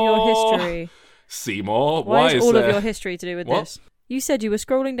all of your history? Seymour, why is all there... of your history to do with this? You said you were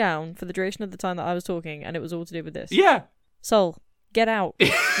scrolling down for the duration of the time that I was talking, and it was all to do with this. Yeah. Sol, get out.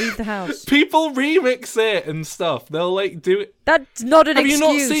 Leave the house. People remix it and stuff. They'll like do it. That's not an excuse. Have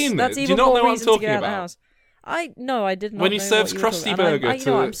you not seen That's it? even Do you not more know what I'm reason to talking get out of the about? house. I did not. When he know serves what you were Krusty talking Burger about.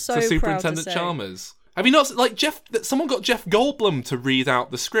 I'm so to proud Superintendent to say. Chalmers. Have you not like Jeff? Someone got Jeff Goldblum to read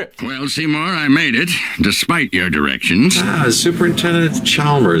out the script. Well, Seymour, I made it, despite your directions. Superintendent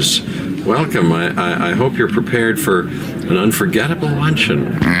Chalmers, welcome. I hope you're prepared for an unforgettable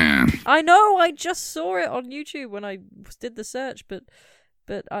luncheon. Yeah. I know. I just saw it on YouTube when I did the search, but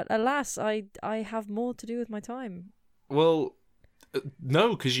alas, I have more to do with my time. Well,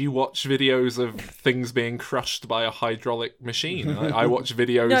 no, because you watch videos of things being crushed by a hydraulic machine. I watch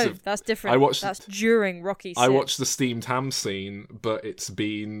videos No, of... that's different. That's during Rocky VI. I watched the steamed ham scene, but it's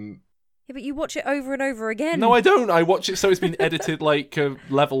been... Yeah, but you watch it over and over again. No, I don't. I watch it so it's been edited like a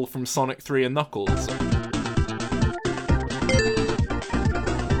level from Sonic 3 and Knuckles.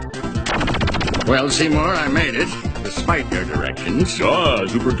 Well, Seymour, I made it, despite your directions. Ah,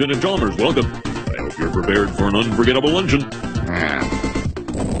 Superintendent Chalmers, welcome. I hope you're prepared for an unforgettable luncheon.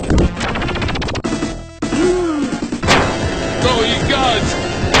 Oh, you gods!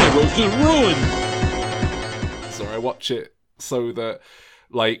 My roast is ruined! So I watch it so that,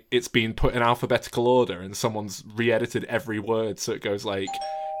 like, it's been put in alphabetical order and someone's re-edited every word so it goes like...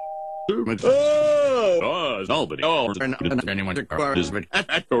 Oh! Albany. Oh! Anyone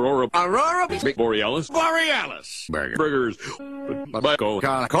Aurora. Borealis. Burgers. Call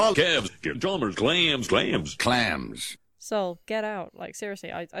calves. Chalmers. Clams. Sol, get out. Like,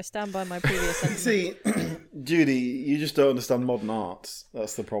 seriously, I stand by my previous sentence. See, Judy, you just don't understand modern art.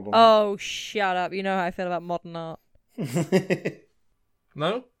 That's the problem. Oh, shut up. You know how I feel about modern art.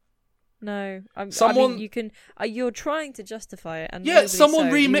 No? No, I mean, you can. You're trying to justify it, and someone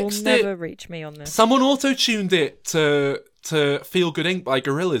remixed you will never reach me on this. Someone auto-tuned it to "Feel Good Inc" by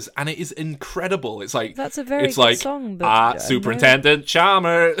Gorillaz, and it is incredible. It's like that's a very good song, but Superintendent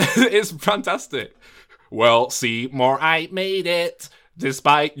Chalmers. It's fantastic. Well, Seymour, I made it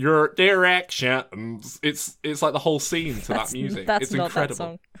despite your directions. It's like the whole scene to that music. It's incredible. That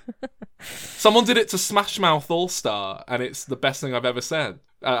song. Someone did it to Smash Mouth All Star, and it's the best thing I've ever seen.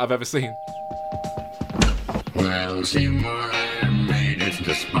 Well, Seymour, I made it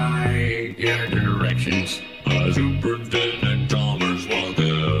despite your directions. Superintendent Chalmers,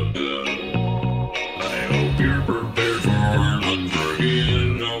 welcome. I hope you're prepared for an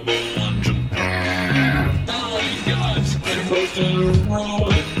unforgettable luncheon. Oh, guys, I'm supposed to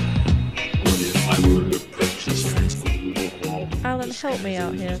roll it. What if I were to purchase Alan, help me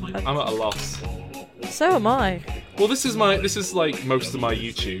out here. I'm at a loss. So am I. Well, this is like most of my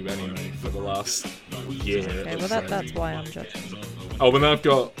YouTube anyway for the last year. Okay, well that's why I'm judging. Oh, and I've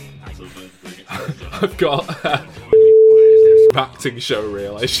got acting show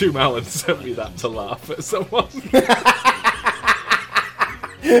reel. I assume Alan sent me that to laugh at someone.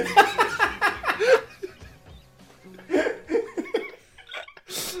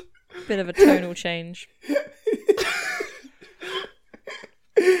 Bit of a tonal change.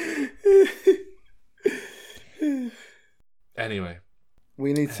 Anyway,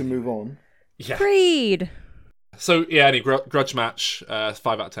 we need to move on. Yeah. Creed. So yeah, any grudge match, 5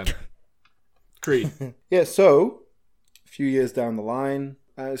 out of 10. Creed. Yeah. So a few years down the line.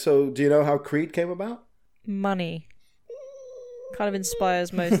 So do you know how Creed came about? Money. Kind of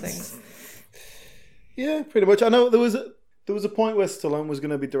inspires most things. Yeah, pretty much. I know there was a point where Stallone was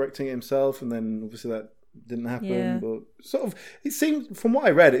going to be directing it himself, and then obviously that didn't happen. Yeah. But sort of, it seemed, from what I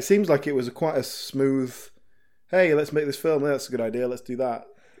read, it seems like it was quite a smooth. Hey, let's make this film. That's a good idea. Let's do that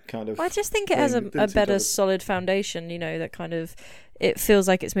kind of. I just think it has a better solid foundation. You know, that kind of it feels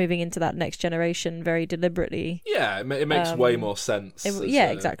like it's moving into that next generation very deliberately. Yeah, it makes way more sense.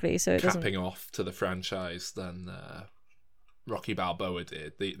 Exactly. So it capping off to the franchise than Rocky Balboa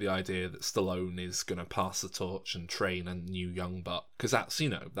did. The idea that Stallone is going to pass the torch and train a new young buck, because that's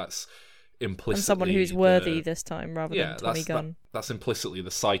implicitly and someone who's worthy this time rather than Tommy Gunn. That's implicitly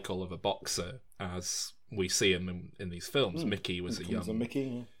the cycle of a boxer as we see him in these films. Mickey was a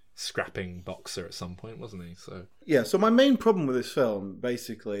young, scrapping boxer at some point, wasn't he? So my main problem with this film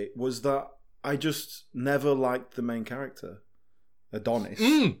basically was that I just never liked the main character, Adonis.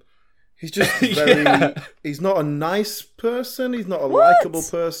 He's just very. He's not a nice person. He's not a likable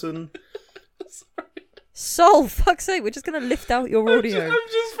person. Sol, fuck's sake, we're just going to lift out your audio.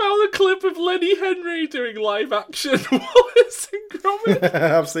 I've just found a clip of Lenny Henry doing live action Wallace and Gromit.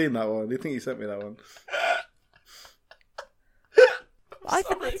 I've seen that one. Do you think you sent me that one? I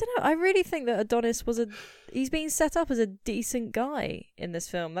don't know. I really think that Adonis he's being set up as a decent guy in this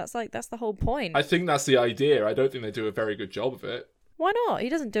film. That's the whole point. I think that's the idea. I don't think they do a very good job of it. Why not? He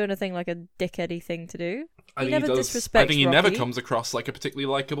doesn't do anything like a dickheady thing to do. He never disrespects I think he Rocky. never comes across like a particularly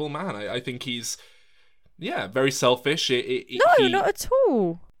likable man. I think he's, very selfish. Not at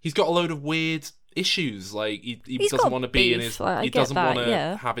all. He's got a load of weird issues. Like he doesn't want to be in his. He doesn't want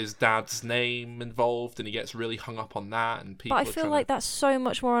to have his dad's name involved, and he gets really hung up on that. And people. But I feel like that's so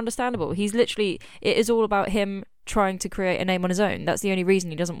much more understandable. It is all about him trying to create a name on his own. That's the only reason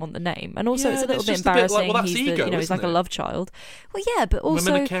he doesn't want the name. And also, it's a little bit embarrassing. That's ego, he's like a love child. Well, yeah, but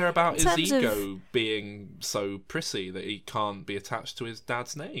also women care about his ego being so prissy that he can't be attached to his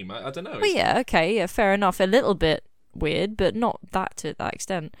dad's name. I don't know. Well, yeah, fair enough. A little bit weird, but not that to that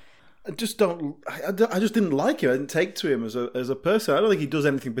extent. I just didn't like him. I didn't take to him as a person. I don't think he does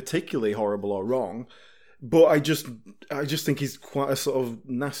anything particularly horrible or wrong. But I just think he's quite a sort of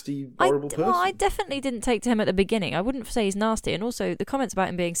nasty, horrible person. Well, I definitely didn't take to him at the beginning. I wouldn't say he's nasty. And also, the comments about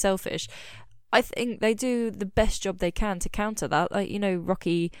him being selfish, I think they do the best job they can to counter that. Like,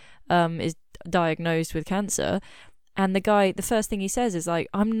 Rocky is diagnosed with cancer. And the first thing he says is like,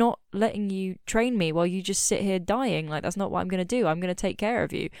 I'm not letting you train me while you just sit here dying. Like, that's not what I'm going to do. I'm going to take care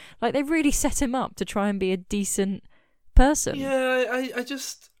of you. Like, they really set him up to try and be a decent person. Yeah,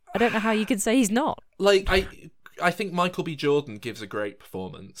 I don't know how you can say he's not. Like, I think Michael B. Jordan gives a great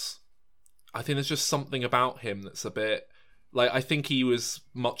performance. I think there's just something about him that's a bit... Like, I think he was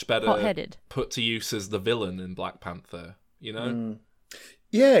much better hot-headed, put to use as the villain in Black Panther,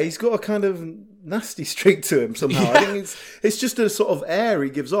 Yeah, he's got a kind of nasty streak to him somehow. Yeah. I think it's just a sort of air he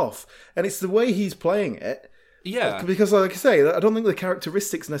gives off. And it's the way he's playing it. Yeah. Because, like I say, I don't think the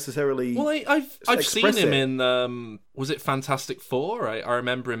characteristics necessarily... Well, I've seen him in... was it Fantastic Four? I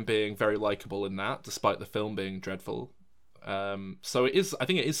remember him being very likeable in that, despite the film being dreadful. So I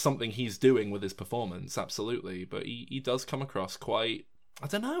think it is something he's doing with his performance, absolutely. But he does come across quite, I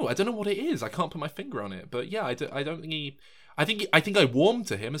don't know what it is. I can't put my finger on it. But yeah, I don't think he. I think I warm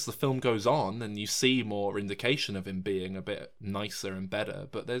to him as the film goes on, and you see more indication of him being a bit nicer and better.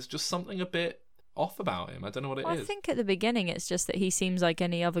 But there's just something a bit off about him. I don't know what it is. I think at the beginning it's just that he seems like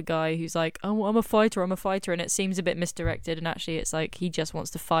any other guy who's like, oh, I'm a fighter, and it seems a bit misdirected, and actually it's like he just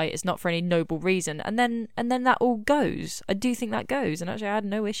wants to fight. It's not for any noble reason, and then that all goes. I do think that goes, and actually I had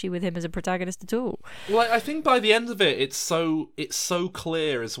no issue with him as a protagonist at all. Well, I think by the end of it, it's so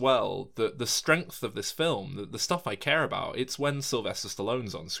clear as well that the strength of this film, the stuff I care about, it's when Sylvester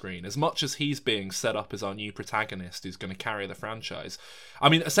Stallone's on screen. As much as he's being set up as our new protagonist who's going to carry the franchise. I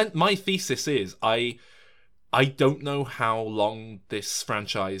mean, my thesis is I don't know how long this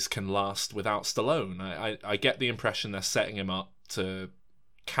franchise can last without Stallone. I get the impression they're setting him up to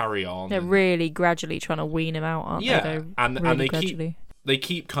carry on. They're really gradually trying to wean him out, aren't they? Yeah, and they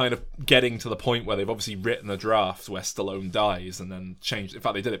keep kind of getting to the point where they've obviously written a draft where Stallone dies and then changed. In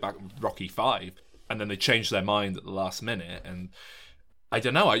fact, they did it back with Rocky V, and then they changed their mind at the last minute. And I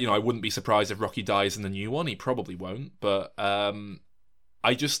don't know. I wouldn't be surprised if Rocky dies in the new one. He probably won't, but.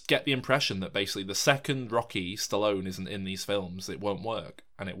 I just get the impression that basically the second Rocky Stallone isn't in these films, it won't work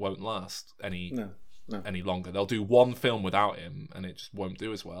and it won't last any longer. They'll do one film without him and it just won't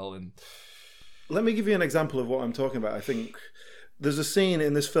do as well. And let me give you an example of what I'm talking about. I think there's a scene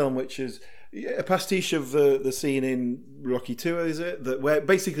in this film which is a pastiche of the scene in Rocky 2, is it? Where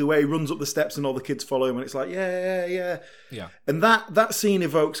he runs up the steps and all the kids follow him, and it's like, yeah. And that scene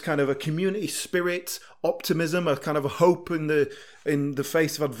evokes kind of a community spirit, optimism, a kind of a hope in the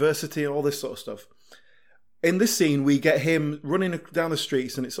face of adversity and all this sort of stuff. In this scene, we get him running down the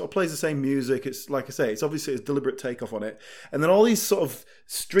streets, and it sort of plays the same music. It's like I say, it's obviously a deliberate takeoff on it. And then all these sort of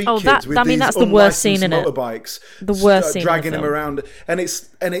street kids with these that's the worst scene in motorbikes, the worst scene dragging him around, and he's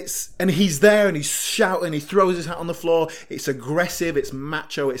there, and he's shouting, he throws his hat on the floor. It's aggressive, it's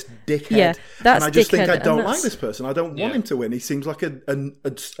macho, it's dickhead. Yeah, that's and I just dickhead, think I don't like this person. I don't want him to win. He seems like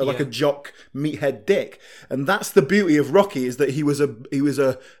a jock meathead dick, and that's the beauty of Rocky, is that he was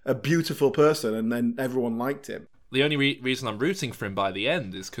a beautiful person, and then everyone liked him. The only reason I'm rooting for him by the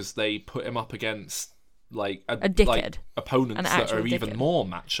end is because they put him up against like a dickhead, like opponents that are even dickhead. more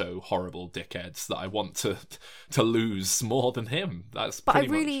macho, horrible dickheads that I want to lose more than him. That's but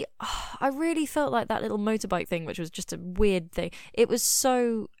pretty I really felt like that little motorbike thing, which was just a weird thing. It was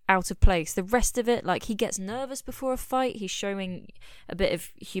so out of place. The rest of it, like, he gets nervous before a fight. He's showing a bit of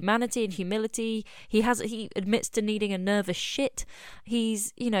humanity and humility. He admits to needing a nervous shit.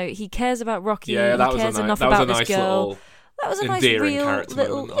 He cares about Rocky. Yeah, he cares enough about this girl. That was a nice, real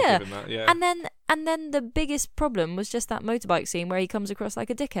little, And then the biggest problem was just that motorbike scene where he comes across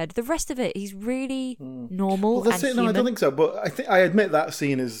like a dickhead. The rest of it, he's really normal and human. No, I don't think so. But I admit that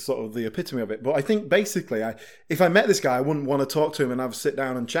scene is sort of the epitome of it. But I think basically, if I met this guy, I wouldn't want to talk to him and have sit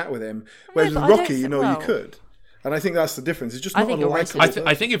down and chat with him. Whereas with Rocky, you could. And I think that's the difference. It's just not a likable person.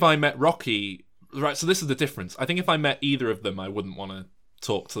 I think if I met Rocky, right? So this is the difference. I think if I met either of them, I wouldn't want to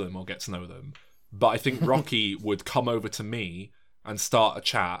talk to them or get to know them. But I think Rocky would come over to me and start a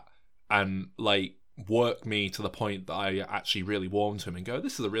chat and like work me to the point that I actually really warm to him and go,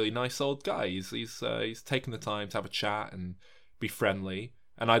 this is a really nice old guy. He's taken the time to have a chat and be friendly.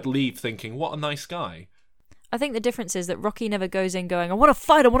 And I'd leave thinking, what a nice guy. I think the difference is that Rocky never goes in going, I want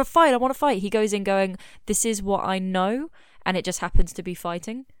to fight. He goes in going, this is what I know, and it just happens to be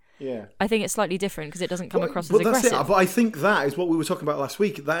fighting. Yeah, I think it's slightly different because it doesn't come across as aggressive. That's it. But I think that is what we were talking about last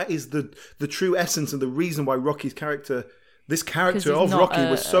week. That is the true essence and the reason why Rocky's character, this character of Rocky,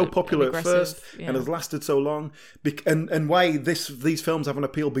 was so popular at first and has lasted so long, and why these films have an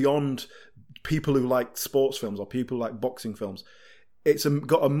appeal beyond people who like sports films or people who like boxing films. It's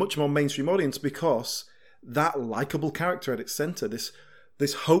got a much more mainstream audience because that likable character at its centre, this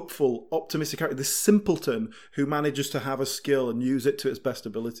hopeful, optimistic character, this simpleton who manages to have a skill and use it to its best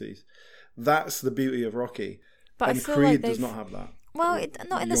abilities. That's the beauty of Rocky. But and Creed does not have that. Well,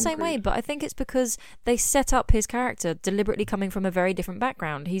 not in the same way, but I think it's because they set up his character deliberately coming from a very different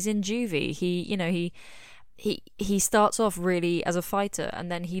background. He's in juvie. He starts off really as a fighter,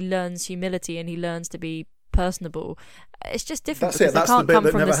 and then he learns humility and he learns to be personable. It's just different. That's it. That's the bit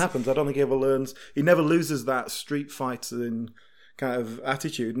that never happens. I don't think he ever learns. He never loses that street fighting kind of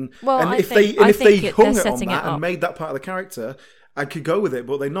attitude. And if they hung it on that and made that part of the character, I could go with it.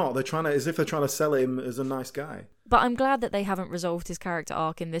 But they're not. They're trying to sell him as a nice guy. But I'm glad that they haven't resolved his character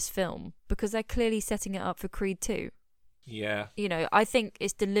arc in this film because they're clearly setting it up for Creed 2. Yeah. You know, I think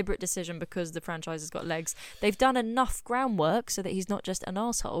it's deliberate decision because the franchise has got legs. They've done enough groundwork so that he's not just an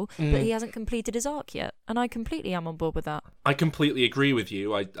arsehole, but he hasn't completed his arc yet. And I completely am on board with that. I completely agree with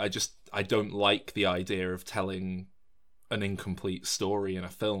you. I don't like the idea of telling an incomplete story in a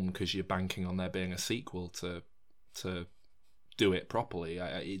film because you're banking on there being a sequel to do it properly.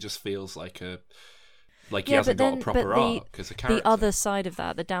 It just feels like he hasn't got a proper arc as a character. The other side of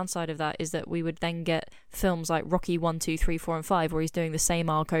that, the downside of that, is that we would then get films like Rocky 1, 2, 3, 4, and 5, where he's doing the same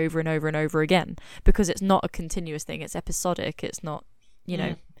arc over and over and over again, because it's not a continuous thing. It's episodic. It's not, you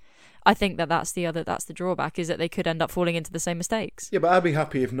know. I think that's the drawback, is that they could end up falling into the same mistakes. Yeah, but I'd be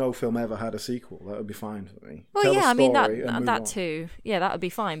happy if no film ever had a sequel. That would be fine for me. Well, Tell yeah, I mean that too. Yeah, that would be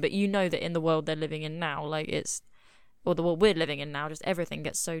fine. But you know that in the world they're living in now, or the world we're living in now, just everything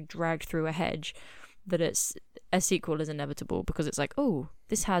gets so dragged through a hedge that a sequel is inevitable, because it's like, oh,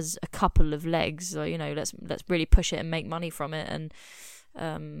 this has a couple of legs, so, you know, let's really push it and make money from it. And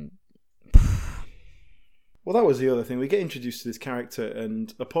well, that was the other thing. We get introduced to this character,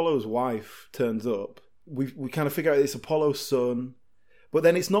 and Apollo's wife turns up. We kind of figure out it's Apollo's son, but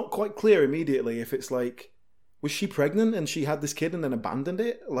then it's not quite clear immediately if it's like, was she pregnant and she had this kid and then abandoned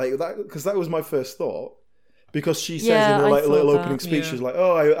it, like that? Because that was my first thought. Because she says in her little opening speech, she's like,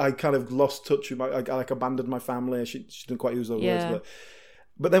 "Oh, I kind of lost touch with I abandoned my family." She didn't quite use those words,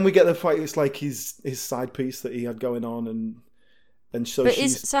 but then we get the fight. It's like his side piece that he had going on, and so. But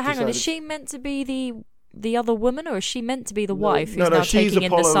hang on, is she meant to be the other woman, or is she meant to be the wife who's now taking in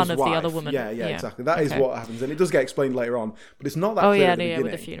the son of the other woman? Yeah, exactly. That is what happens, and it does get explained later on, but it's not that clear at the beginning.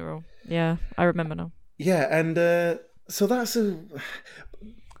 With the funeral. Yeah, I remember now. Yeah, and so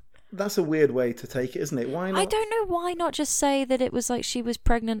that's a weird way to take it, isn't it? Why not? I don't know why not just say that it was like she was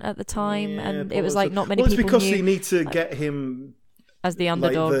pregnant at the time, and it was like not many people knew. Well, it's because they need to get him as the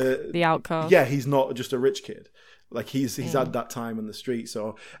underdog, the outcast. Yeah, he's not just a rich kid. Like he's had that time in the streets,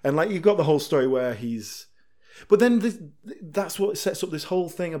 and like you've got the whole story where he's. But then that's what sets up this whole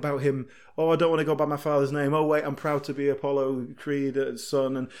thing about him. Oh, I don't want to go by my father's name. Oh, wait, I'm proud to be Apollo Creed's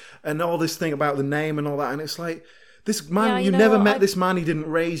son, and all this thing about the name and all that. And it's like, this man, you never met this man. He didn't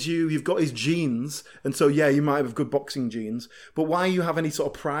raise you. You've got his genes, and so you might have good boxing genes. But why you have any sort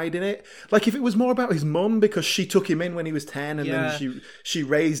of pride in it? Like if it was more about his mum because she took him in when he was 10, and then she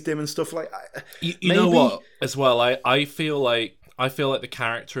raised him and stuff like. You know what? As well, I feel like the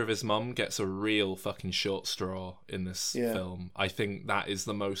character of his mum gets a real fucking short straw in this film. I think that is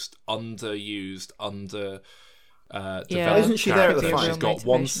the most underused, developed isn't she there at the fight? She's got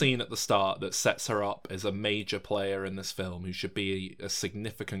one scene at the start that sets her up as a major player in this film who should be a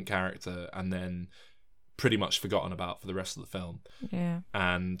significant character, and then pretty much forgotten about for the rest of the film. Yeah.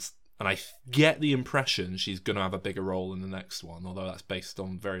 And I get the impression she's going to have a bigger role in the next one, although that's based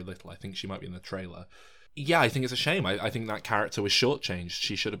on very little. I think she might be in the trailer. Yeah, I think it's a shame. I think that character was shortchanged.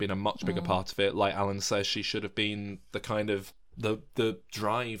 She should have been a much bigger part of it. Like Alan says, she should have been the kind of the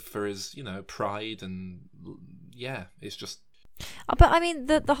drive for his, pride, and it's just. But I mean,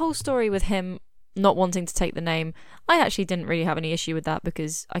 the whole story with him not wanting to take the name, I actually didn't really have any issue with that,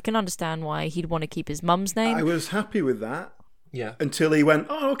 because I can understand why he'd want to keep his mum's name. I was happy with that. Yeah. Until he went,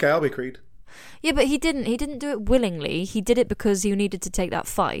 oh, okay, I'll be Creed. Yeah, but he didn't do it willingly. He did it because he needed to take that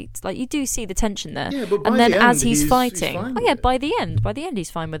fight. Like, you do see the tension there. Yeah, but and then as he's fighting, by the end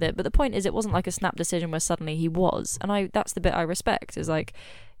he's fine with it. But the point is, it wasn't like a snap decision where suddenly he was. And that's the bit I respect, is like,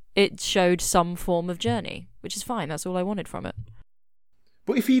 it showed some form of journey, which is fine. That's all I wanted from it.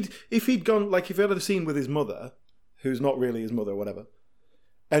 But if he'd gone, like, if he had a scene with his mother, who's not really his mother or whatever,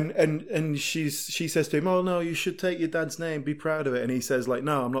 and she says to him, oh no, you should take your dad's name, be proud of it, and he says, like,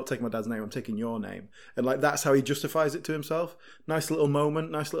 no, I'm not taking my dad's name, I'm taking your name, and like that's how he justifies it to himself. Nice little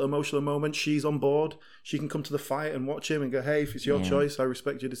emotional moment. She's on board. She can come to the fight and watch him and go, hey, if it's your choice, I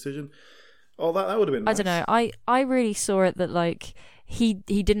respect your decision. All that would have been nice. I don't know. I really saw it that, like, he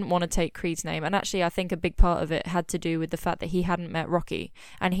didn't want to take Creed's name, and actually I think a big part of it had to do with the fact that he hadn't met Rocky,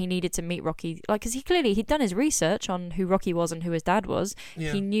 and he needed to meet Rocky, like, because he'd done his research on who Rocky was and who his dad was.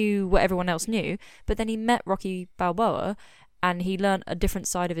 He knew what everyone else knew, but then he met Rocky Balboa and he learned a different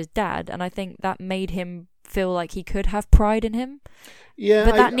side of his dad, and I think that made him feel like he could have pride in him. Yeah,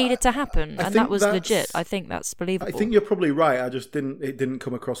 but that needed to happen, and that was legit. I think that's believable. I think you're probably right. I just it didn't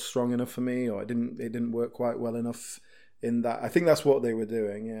come across strong enough for me, or it didn't work quite well enough in that. I think that's what they were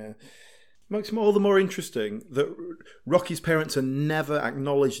doing. Yeah, makes it all the more interesting that Rocky's parents are never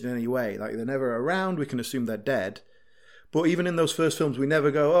acknowledged in any way. Like, they're never around. We can assume they're dead. But even in those first films, we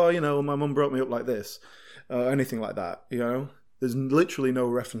never go, oh, my mum brought me up like this, anything like that. There's literally no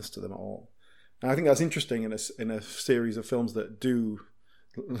reference to them at all. And I think that's interesting in a series of films that do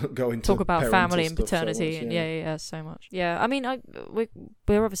go into talk about family and stuff paternity. so much, yeah, so much. Yeah, I mean,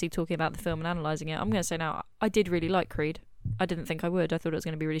 we're obviously talking about the film and analysing it. I'm going to say now, I did really like Creed. I didn't think I would. I thought it was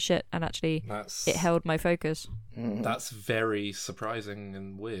going to be really shit, and actually, it held my focus. That's very surprising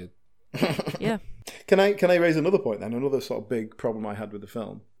and weird. Yeah. Can I raise another point then? Another sort of big problem I had with the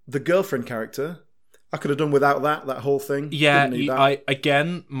film. The girlfriend character, I could have done without that whole thing. Yeah,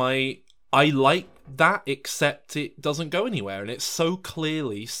 I like that, except it doesn't go anywhere, and it's so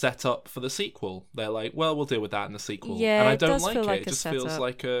clearly set up for the sequel. They're like, well, we'll deal with that in the sequel. Yeah, and I don't does like feel it. like It a just setup. feels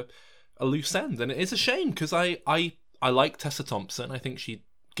like a loose end, and it is a shame because I like Tessa Thompson. I think she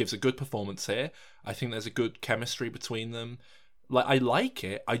gives a good performance here. I think there's a good chemistry between them. Like, I like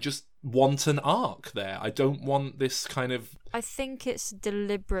it. I just want an arc there. I don't want this kind of... I think it's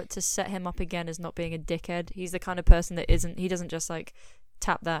deliberate to set him up again as not being a dickhead. He's the kind of person that isn't... He doesn't just, like,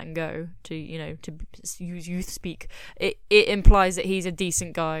 tap that and go, to use youth speak. It implies that he's a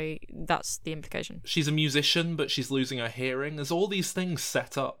decent guy. That's the implication. She's a musician, but she's losing her hearing. There's all these things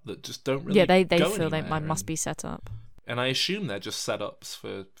set up that just don't really they go feel they anywhere, must be set up. And I assume they're just setups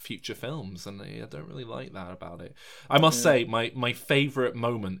for future films, and I don't really like that about it. I must say, my favourite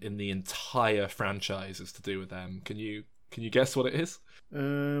moment in the entire franchise is to do with them. Can you guess what it is?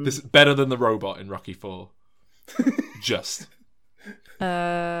 This is better than the robot in Rocky IV. Just.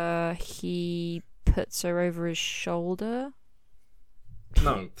 He puts her over his shoulder.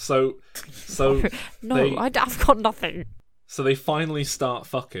 No, so no, I've got nothing. So they finally start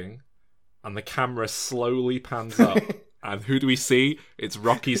fucking, and the camera slowly pans up, and who do we see? It's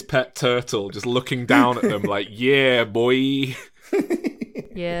Rocky's pet turtle just looking down at them like, yeah, boy.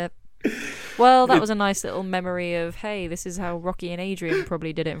 Yeah. Well, that was a nice little memory of, hey, this is how Rocky and Adrian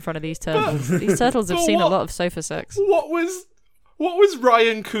probably did it in front of these turtles. These turtles have seen a lot of sofa sex. What was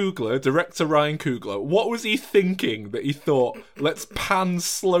Ryan Coogler, director Ryan Coogler, what was he thinking that he thought, let's pan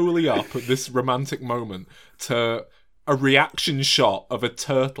slowly up at this romantic moment to a reaction shot of a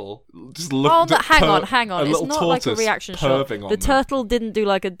turtle just looking hang on. It's not like a reaction shot. The turtle didn't do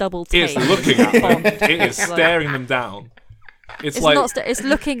like a double take. It's looking at them. It is staring them down. It's like... it's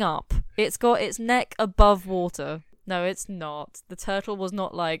looking up. It's got its neck above water. No, it's not. The turtle was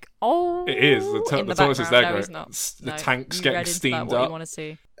not like, oh. It is. The tortoise is there. No, going, it's not. The tank's getting steamed up. You want to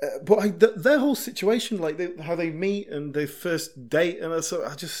see. But their whole situation, like how they meet and their first date, and so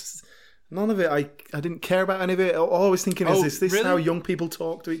I just none of it. I didn't care about any of it. All I was thinking is this really? How young people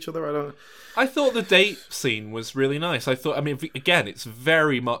talk to each other? I thought the date scene was really nice. I mean, again, it's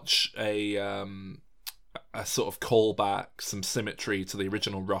very much a sort of callback, some symmetry to the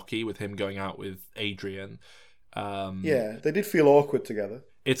original Rocky with him going out with Adrian. Yeah, they did feel awkward together.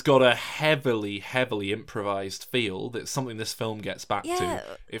 It's got a heavily improvised feel. That's something this film gets back to.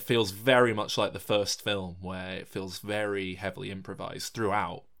 It feels very much like the first film, where it feels very heavily improvised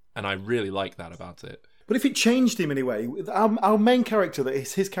throughout, and I really like that about it. But if it changed him in any way, our main character, that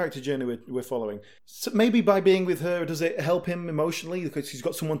is his character journey we're following, so maybe by being with her, does it help him emotionally because he's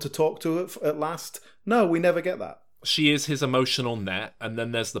got someone to talk to at last? No, we never get that. She is his emotional net, and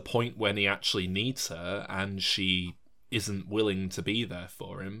then there's the point when he actually needs her, and she isn't willing to be there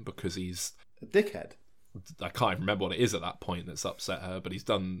for him because he's a dickhead. I can't even remember what it is at that point that's upset her, but he's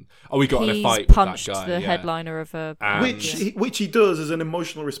done... Oh, he got in a fight with that guy. He's punched the headliner of a... Which he does as an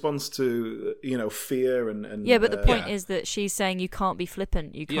emotional response to, fear and... Yeah, but the point is that she's saying you can't be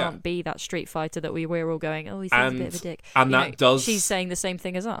flippant. You can't be that Street Fighter that we're all going, oh, he's a bit of a dick. And she's saying the same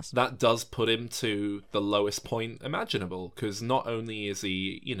thing as us. That does put him to the lowest point imaginable, because not only is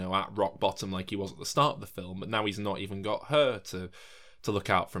he, at rock bottom like he was at the start of the film, but now he's not even got her to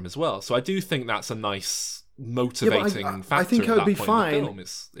look out for him as well. So I do think that's a nice motivating factor. I think I would be fine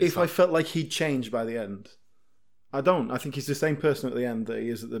if I felt like he'd changed by the end. I don't. I think he's the same person at the end that he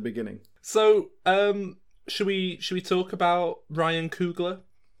is at the beginning. So, should we talk about Ryan Coogler,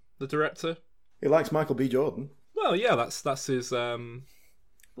 the director? He likes Michael B. Jordan. Well, yeah, that's his. A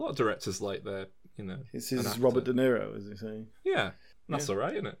lot of directors like their, It's his Robert De Niro, as they say. Yeah, that's all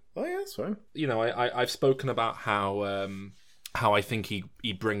right, isn't it? Oh yeah, that's fine. I've spoken about how I think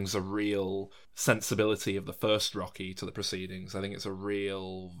he brings a real sensibility of the first Rocky to the proceedings. I think it's a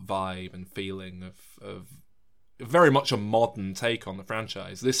real vibe and feeling of very much a modern take on the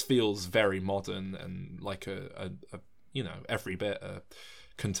franchise. This feels very modern and like a every bit a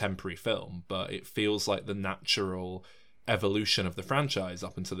contemporary film, but it feels like the natural evolution of the franchise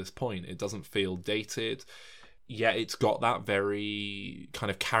up until this point. It doesn't feel dated, yet it's got that very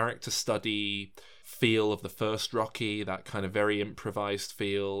kind of character study feel of the first Rocky, that kind of very improvised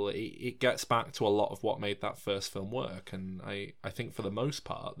feel. It gets back to a lot of what made that first film work, and I think for the most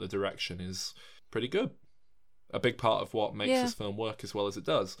part the direction is pretty good. a big part of what makes this film work as well as it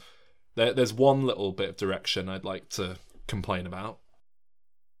does. There's one little bit of direction I'd like to complain about.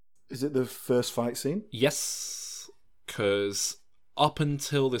 Is it the first fight scene? Yes, because up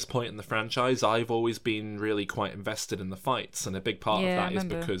until this point in the franchise, I've always been really quite invested in the fights, and a big part of that is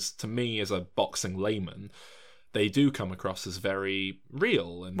because, to me, as a boxing layman, they do come across as very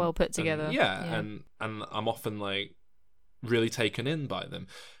real and well put together. And I'm often like really taken in by them.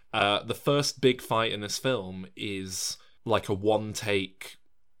 The first big fight in this film is like a one-take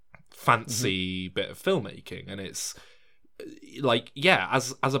fancy bit of filmmaking, and it's like,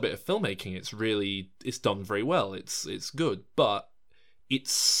 as a bit of filmmaking, it's done very well. It's good, but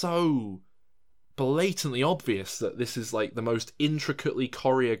it's so blatantly obvious that this is like the most intricately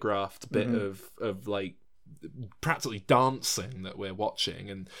choreographed bit of like practically dancing that we're watching,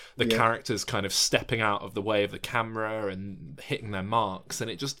 and the characters kind of stepping out of the way of the camera and hitting their marks,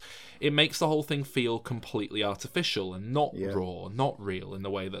 and it makes the whole thing feel completely artificial and not raw, not real in the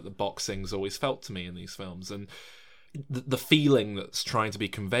way that the boxing's always felt to me in these films. And the feeling that's trying to be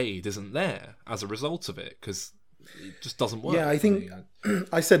conveyed isn't there as a result of it, because it just doesn't work. Yeah, I think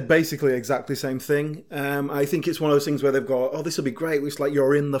I said basically exactly the same thing. I think it's one of those things where they've got, this will be great. It's like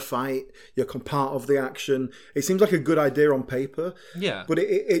you're in the fight, you're part of the action. It seems like a good idea on paper. Yeah. But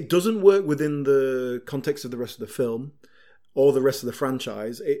it doesn't work within the context of the rest of the film or the rest of the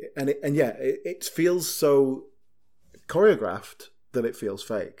franchise. It feels so choreographed that it feels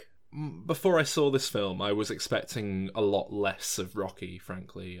fake. Before I saw this film, I was expecting a lot less of Rocky,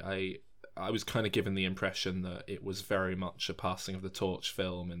 frankly. I was kind of given the impression that it was very much a passing of the torch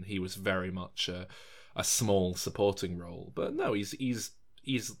film, and he was very much a small supporting role. But no, he's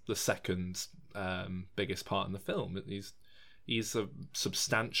the second biggest part in the film. He's a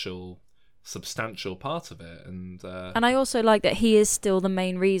substantial part of it, and I also like that he is still the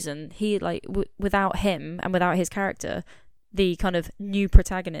main reason. He without him and without his character, the kind of new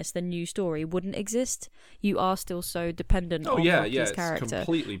protagonist, the new story wouldn't exist. You are still so dependent on Rocky's character. It's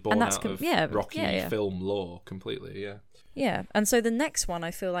completely born out of Rocky film lore, completely, Yeah, and so the next one,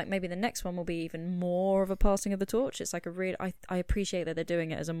 I feel like maybe the next one will be even more of a passing of the torch. It's like a real... I appreciate that they're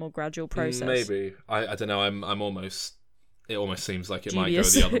doing it as a more gradual process. Maybe. I don't know, I'm almost... It almost seems like it might go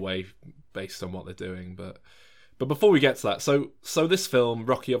the other way based on what they're doing, but before we get to that, so this film,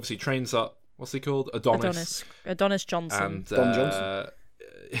 Rocky obviously trains up, what's he called? Adonis Johnson. And, Don Johnson.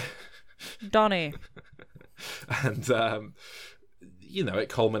 Donnie. And, it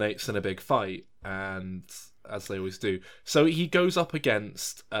culminates in a big fight, and as they always do. So he goes up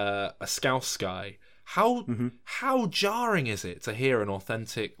against a Scouse guy. How jarring is it to hear an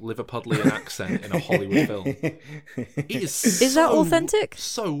authentic Liverpudlian accent in a Hollywood film? It is that authentic?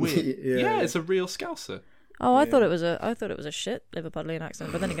 So weird. Yeah, it's a real Scouser. Oh, I thought it was a shit Liverpudlian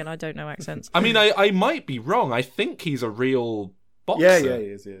accent, but then again, I don't know accents. I mean, I might be wrong. I think he's a real boxer. Yeah, he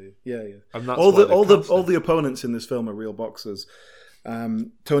is. Yeah. And that's all the opponents in this film are real boxers.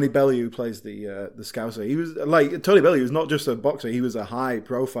 Tony Bellew plays the Scouser. He was like Tony Bellew was not just a boxer; he was a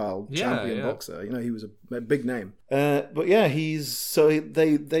high-profile champion boxer. He was a big name. But yeah,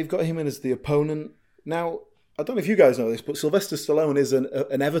 they've got him in as the opponent. Now, I don't know if you guys know this, but Sylvester Stallone is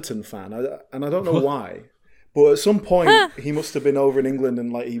an Everton fan, and I don't know why. But at some point, he must have been over in England,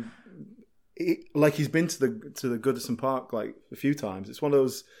 and he's been to the Goodison Park like a few times. It's one of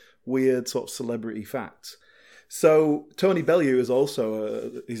those weird sort of celebrity facts. So Tony Bellew is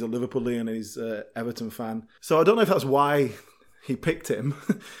also he's a Liverpudlian and he's an Everton fan. So I don't know if that's why he picked him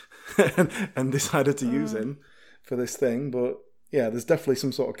and decided to use him for this thing, but yeah, there's definitely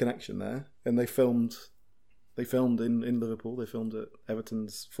some sort of connection there. And they filmed in Liverpool. They filmed at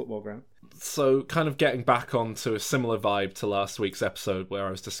Everton's football ground. So kind of getting back onto a similar vibe to last week's episode where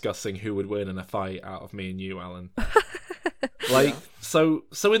I was discussing who would win in a fight out of me and you, Alan. So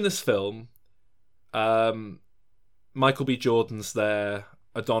in this film, Michael B. Jordan's there,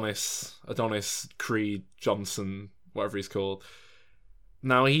 Adonis Creed Johnson, whatever he's called.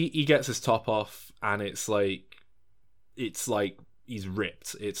 Now he gets his top off, and it's like he's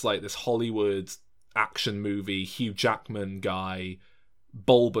ripped. It's like this Hollywood action movie, Hugh Jackman guy,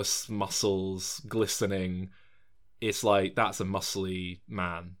 bulbous muscles, glistening. It's like, that's a muscly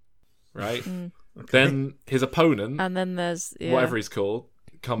man, right? Okay. Then his opponent, and then there's whatever he's called,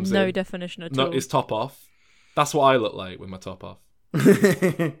 comes in. No definition at all. His top off. That's what I look like with my top off.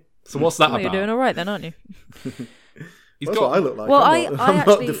 So what's that about? You're doing all right then, aren't you? That's what I look like. Well, I'm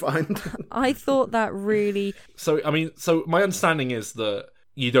actually, not defined. I thought that really... So my understanding is that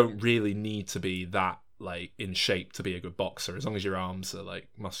you don't really need to be that in shape to be a good boxer, as long as your arms are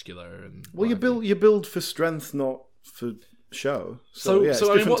muscular and... Well, you build for strength, not for show. So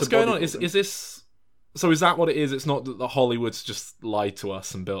what's going on? Is this So is that what it is? It's not that the Hollywood's just lied to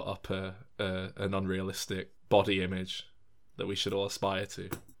us and built up an unrealistic body image that we should all aspire to.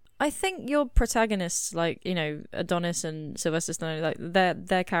 I think your protagonists, like, you know, Adonis and Sylvester Stallone, like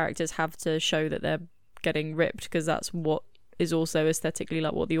their characters have to show that they're getting ripped, because that's what is also aesthetically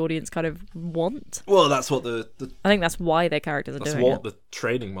like what the audience kind of want. Well, that's what I think that's why their characters are doing it. That's what the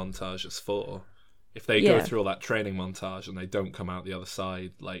training montage is for. If they go through all that training montage and they don't come out the other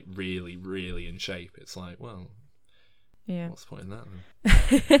side like really, really in shape, it's like, well, what's the point in that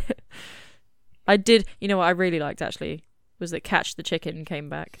then? I did, you know what I really liked actually was that Catch the Chicken came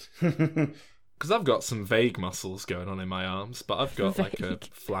back. Because I've got some vague muscles going on in my arms, but I've got like a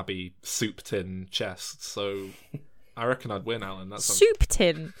flabby soup tin chest, so I reckon I'd win, Alan. That's soup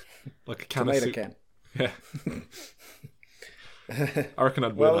tin? Like a can Tomato of soup. Can. Yeah. I reckon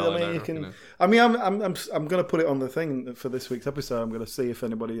I'd win. Well, Alan, I mean, you can. I mean, I'm going to put it on the thing for this week's episode. I'm going to see if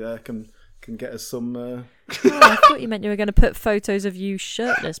anybody there can get us some. Oh, I thought you meant you were going to put photos of you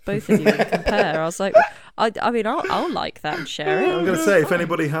shirtless, both of you, and compare. I was like, I mean, I'll like that and share it. I'm going to say, if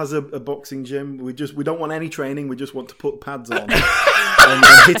anybody has a boxing gym, we don't want any training. We just want to put pads on and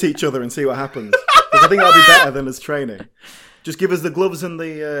hit each other and see what happens. Because I think that'll be better than us training. Just give us the gloves and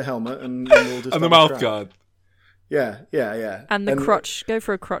the helmet, and we'll just and the mouth guard. Yeah. And the crotch. Go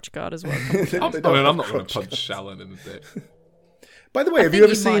for a crotch guard as well. I'm not going to punch Alan in the dick. By the way, have you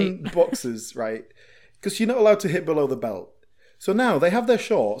ever seen boxers, right? Because you're not allowed to hit below the belt. So now they have their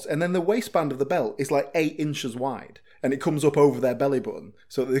shorts, and then the waistband of the belt is like 8 inches wide, and it comes up over their belly button,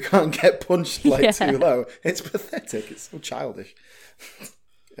 so that they can't get punched too low. It's pathetic. It's so childish.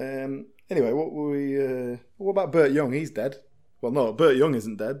 Anyway, what about Burt Young? He's dead. Well, no, Burt Young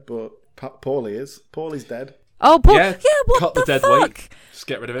isn't dead, but Paulie is. Paulie's dead. Oh, Paul! Yeah, what cut the dead fuck? weight. Just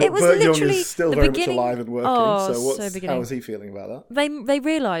get rid of it. It was Burt literally Young is still the very beginning... much alive and working. Oh, so how is he feeling about that? They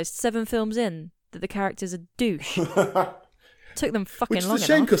realised 7 films in that the character's a douche. Took them fucking long enough. Which is a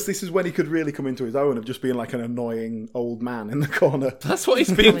shame, because this is when he could really come into his own of just being like an annoying old man in the corner. That's what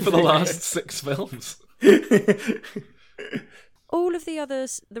he's been for the last 6 films. All of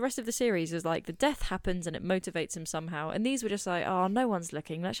the rest of the series is like the death happens and it motivates him somehow. And these were just like, oh, no one's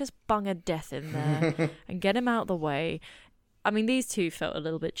looking. Let's just bung a death in there and get him out of the way. I mean, these two felt a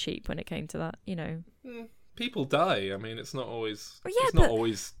little bit cheap when it came to that, you know. People die. I mean, it's not always. Well, yeah, it's not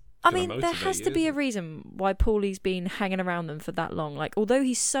always. I mean, there has to be a reason why Paulie's been hanging around them for that long. Like, although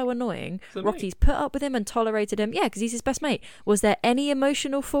he's so annoying, Rocky's put up with him and tolerated him. Yeah, because he's his best mate. Was there any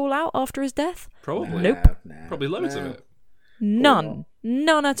emotional fallout after his death? Probably. Nope. Probably loads of it. None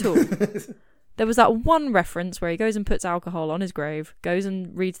at all. There was that one reference where he goes and puts alcohol on his grave, goes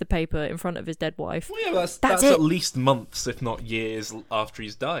and reads the paper in front of his dead wife. Well, yeah, that's at least months, if not years, after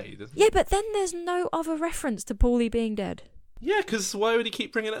he's died. Yeah, but then there's no other reference to Paulie being dead. Yeah, because why would he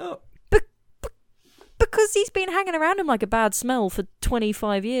keep bringing it up? Because he's been hanging around him like a bad smell for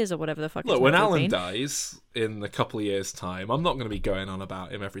 25 years or whatever the fuck. Look, when Alan dies in a couple of years' time, I'm not going to be going on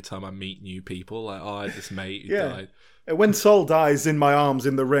about him every time I meet new people. Like, oh, I had this mate who died. When Sol dies in my arms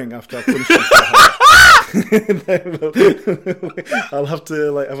in the ring after I punched him so hard, I'll have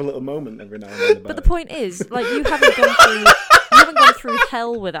to have a little moment every now and then. But the point is, you haven't gone through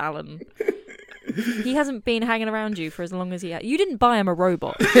hell with Alan. He hasn't been hanging around you for as long as he had. You didn't buy him a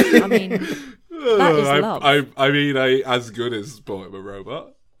robot. I mean, that is love. I mean, I as good as bought him a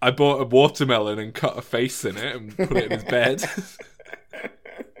robot. I bought a watermelon and cut a face in it and put it in his bed.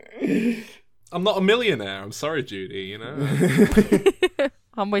 I'm not a millionaire. I'm sorry, Judy, you know.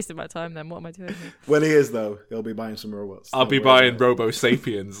 I'm wasting my time then. What am I doing here? When he is, though, he'll be buying some robots. I'll be buying Robo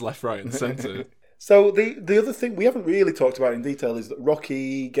Sapiens left, right, and centre. So the other thing we haven't really talked about in detail is that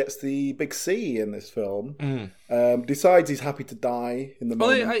Rocky gets the big C in this film. Decides he's happy to die in the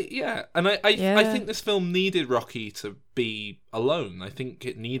moment. I think this film needed Rocky to be alone. I think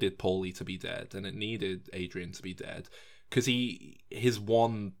it needed Paulie to be dead, and it needed Adrian to be dead, because his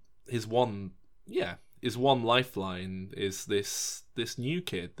one lifeline is this new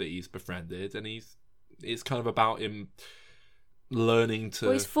kid that he's befriended, and it's kind of about him learning to...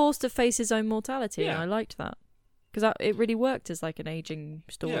 Well, he's forced to face his own mortality, and I liked that. Because it really worked as like an aging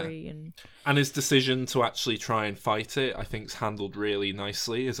story. And his decision to actually try and fight it, I think, is handled really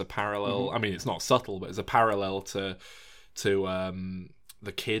nicely as a parallel. I mean, it's not subtle, but as a parallel to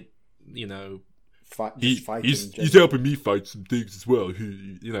the kid, you know... He's helping me fight some things as well.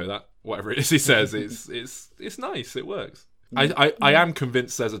 You know, that whatever it is he says, it's nice. It works. I am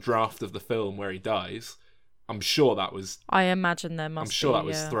convinced there's a draft of the film where he dies. I'm sure that was. I imagine there must. I'm sure that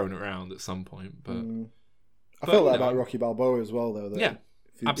was thrown around at some point, but I felt that about Rocky Balboa as well, though. That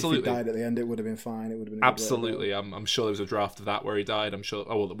Absolutely. If he died at the end, it would have been fine. It would have been absolutely. I'm sure there was a draft of that where he died. I'm sure.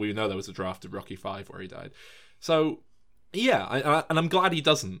 Oh, well, we know there was a draft of Rocky V where he died. So, yeah, and I'm glad he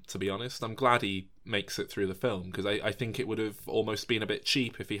doesn't. To be honest, I'm glad he makes it through the film because I think it would have almost been a bit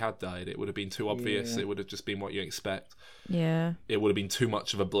cheap if he had died. It would have been too obvious. Yeah. It would have just been what you expect. Yeah. It would have been too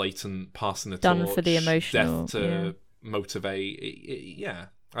much of a blatant passing the done torch, for the emotional death to motivate. Yeah.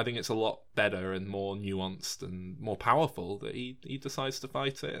 I think it's a lot better and more nuanced and more powerful that he decides to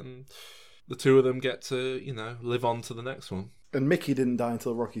fight it, and the two of them get to, live on to the next one. And Mickey didn't die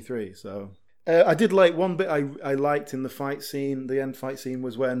until Rocky 3, so... I did like one bit I liked in the fight scene, the end fight scene,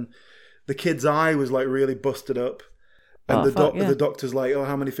 was when the kid's eye was like really busted up. And the doctor's like, oh,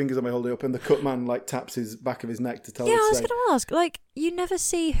 how many fingers am I holding up? And the cut man like taps his back of his neck to tell Yeah, us. I was going to ask, like, you never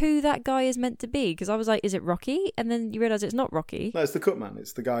see who that guy is meant to be, because I was like, is it Rocky? And then you realise it's not Rocky. No, it's the cut man.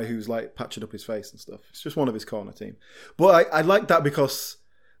 It's the guy who's like patching up his face and stuff. It's just one of his corner team. But I like that because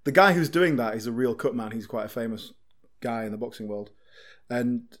the guy who's doing that is a real cut man. He's quite a famous guy in the boxing world.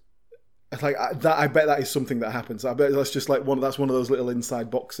 And like that, I bet that is something that happens. I bet that's just like one of those little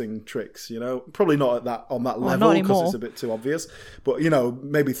inside boxing tricks, Probably not on that level because it's a bit too obvious. But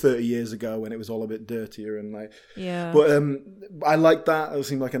maybe 30 years ago when it was all a bit dirtier and like. Yeah. But I like that. It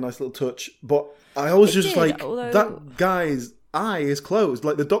seemed like a nice little touch. But I always that guy's eye is closed.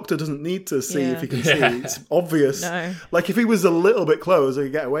 Like the doctor doesn't need to see if he can see. It's obvious. No. Like if he was a little bit closed, he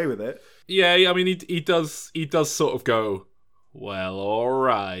could get away with it. Yeah. I mean, he does sort of go, well, all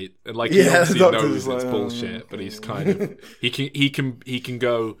right, and like he obviously knows it's bullshit, but he's kind of he can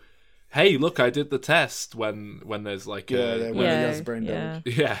go, hey, look, I did the test when there's like he has brain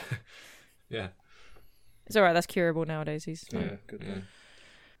damage. Yeah. It's all right. That's curable nowadays. He's fine. Yeah, good.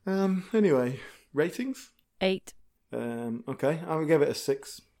 Yeah. Anyway, ratings 8. Okay, I would give it a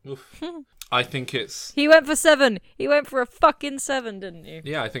 6. I think it's. He went for 7. He went for a fucking 7, didn't you?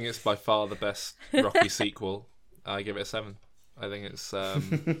 Yeah, I think it's by far the best Rocky sequel. I give it a 7. I think it's.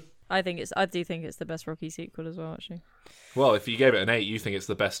 I do think it's the best Rocky sequel as well, actually. Well, if you gave it an 8, you think it's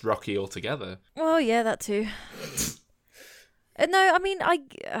the best Rocky altogether. Well, yeah, that too. No, I mean, I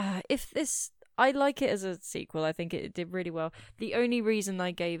like it as a sequel. I think it did really well. The only reason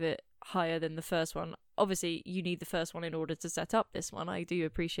I gave it higher than the first one, obviously, you need the first one in order to set up this one. I do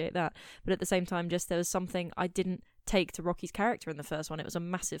appreciate that, but at the same time, just there was something I didn't take to Rocky's character in the first one. It was a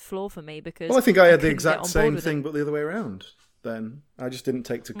massive flaw for me because. Well, I think I had the exact same thing, but the other way around. Then I just didn't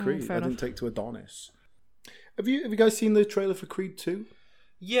take to Creed. I didn't take to Adonis. Have you guys seen the trailer for Creed 2?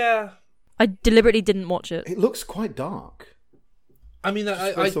 Yeah, I deliberately didn't watch it. It looks quite dark. I mean,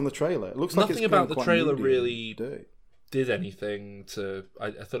 based on the trailer, it looks like nothing about the trailer really did anything to. I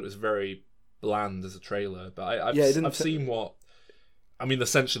thought it was very bland as a trailer, but I've seen what. I mean,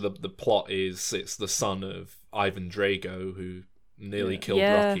 essentially, the plot is it's the son of Ivan Drago who nearly killed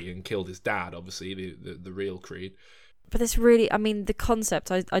Rocky and killed his dad. Obviously, the real Creed. But this really, I mean, the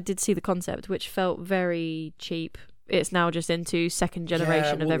concept, I did see the concept, which felt very cheap. It's now just into second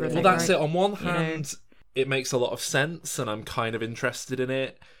generation of everything. Well, that's it. On one hand, it makes a lot of sense, and I'm kind of interested in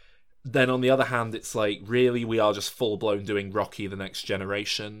it. Then on the other hand, it's like, really, we are just full-blown doing Rocky the Next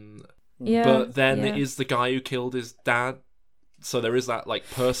Generation. Yeah, but then it is the guy who killed his dad. So there is that, like,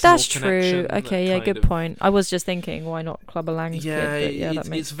 personal connection. That's true. Okay, yeah, good point. I was just thinking, why not Clubber Lang's kid? But that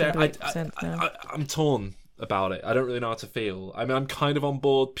makes sense now. I'm torn about it. I don't really know how to feel. I mean, I'm kind of on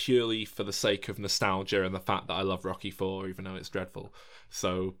board purely for the sake of nostalgia and the fact that I love Rocky 4, even though it's dreadful.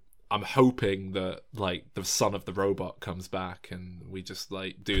 So I'm hoping that, like, the son of the robot comes back and we just,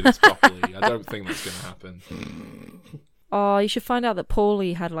 like, do this properly. I don't think that's going to happen. Oh, you should find out that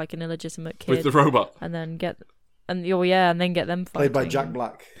Paulie had, like, an illegitimate kid with the robot, and then get them fighting. Played by Jack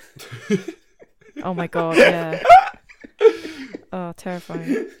Black. Oh my god, yeah. Oh,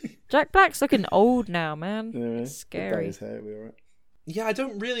 terrifying. Jack Black's looking old now, man. Yeah, scary. His hair, we all right. Yeah, I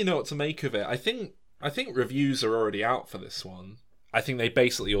don't really know what to make of it. I think reviews are already out for this one. I think they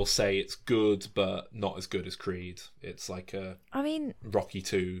basically all say it's good, but not as good as Creed. It's like Rocky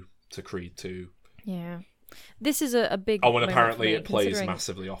 2 to Creed 2. Yeah. This is a big. Oh, and apparently it plays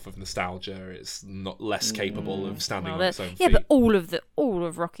massively off of nostalgia. It's not less capable of standing on its own feet. Yeah, but all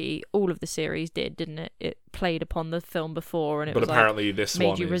of Rocky, all of the series didn't it? It played upon the film before, and it apparently this made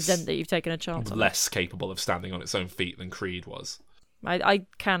one you resent that you've taken a chance. Less capable of standing on its own feet than Creed was. I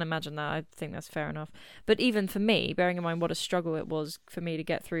can imagine that. I think that's fair enough. But even for me, bearing in mind what a struggle it was for me to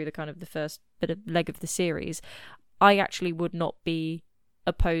get through the kind of the first bit of leg of the series, I actually would not be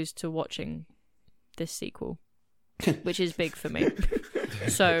opposed to watching this sequel, which is big for me.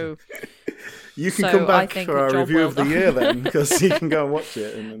 So You can come back for our review of the year then, because you can go and watch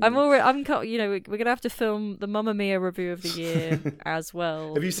it. And then... we're gonna have to film the Mamma Mia review of the year as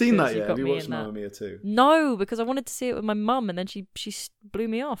well. Have you seen that yet? Have you watched Mamma Mia 2? No, because I wanted to see it with my mum, and then she blew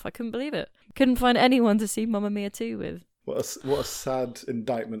me off. I couldn't believe it. Couldn't find anyone to see Mamma Mia 2 with. What a sad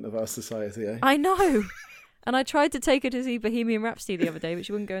indictment of our society, eh? I know. And I tried to take her to see Bohemian Rhapsody the other day, but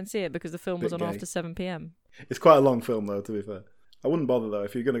she wouldn't go and see it because the film was on after 7 p.m. It's quite a long film, though, to be fair. I wouldn't bother, though.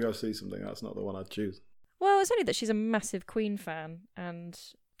 If you're going to go see something, that's not the one I'd choose. Well, it's only that she's a massive Queen fan, and,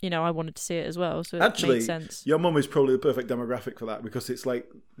 I wanted to see it as well, so it made sense. Your mum is probably the perfect demographic for that, because it's like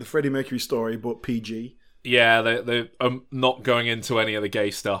the Freddie Mercury story, but PG. Yeah, they're not going into any of the gay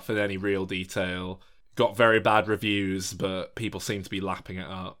stuff in any real detail. Got very bad reviews, but people seem to be lapping it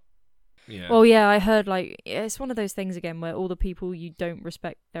up. Yeah. Well, yeah, I heard, it's one of those things again where all the people you don't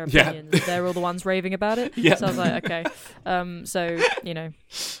respect their opinions, they're all the ones raving about it. Yeah. So I was like, okay.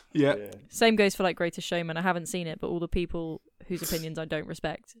 Yeah. Same goes for, Greatest Showman. I haven't seen it, but all the people whose opinions I don't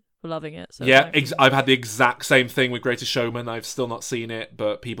respect were loving it. So yeah, I've had the exact same thing with Greatest Showman. I've still not seen it,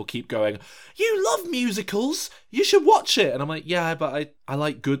 but people keep going, you love musicals, you should watch it. And I'm like, yeah, but I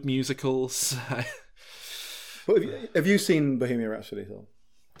like good musicals. But have you seen Bohemian Rhapsody, though?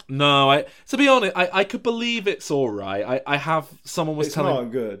 No, to be honest, I could believe it's all right. I have, someone was telling... It's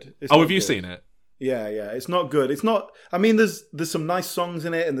not good. Have you seen it? Yeah, it's not good. It's not... I mean, there's some nice songs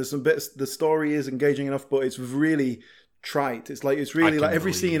in it, and there's some bits... The story is engaging enough, but it's really trite. It's really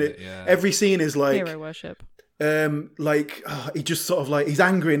every scene... Every scene is like... Hero worship. He just sort of he's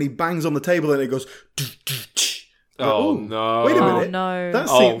angry and he bangs on the table and it goes... Oh, no. Wait a minute. Oh,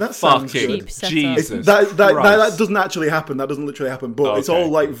 no. That sounds good. Jesus. That doesn't actually happen. That doesn't literally happen. But it's all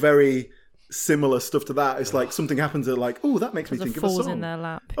very similar stuff to that. It's like something happens that that makes me think of a song. In their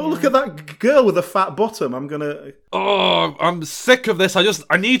lap. Oh, look at that girl with a fat bottom. I'm going to... Oh, I'm sick of this.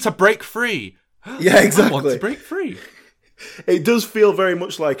 I need to break free. Yeah, exactly. I want to break free. It does feel very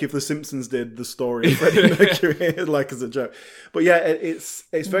much like if The Simpsons did the story of Freddie Mercury, as a joke. But yeah, it's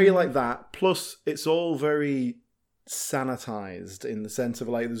very like that. Plus, it's all very... sanitized in the sense of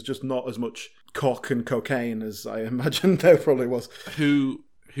there's just not as much cock and cocaine as I imagined there probably was. Who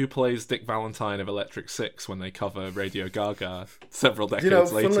plays Dick Valentine of Electric Six when they cover Radio Gaga several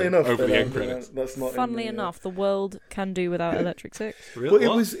decades later enough, over the end credits? That's not funnily enough, the world can do without Electric Six. Really?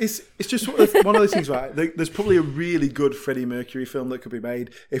 Well, it's just one of those things, right? There's probably a really good Freddie Mercury film that could be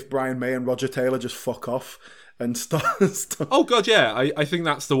made if Brian May and Roger Taylor just fuck off and start. Oh god, yeah, I think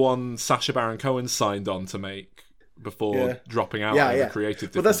that's the one Sacha Baron Cohen signed on to make before dropping out of the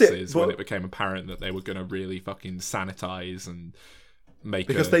creative differences when it became apparent that they were going to really fucking sanitize and make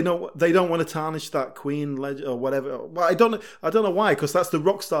because they don't want to tarnish that Queen legend or whatever. Well, I don't know why, because that's the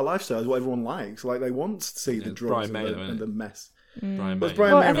rock star lifestyle is what everyone likes. They want to see the drugs and the mess. Brian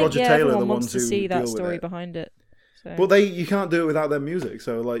May and Roger Taylor are the ones who see that deal story with it. behind it. So. But you can't do it without their music,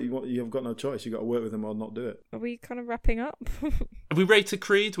 so you've got no choice. You've got to work with them or not do it. Are we kind of wrapping up? Have we rated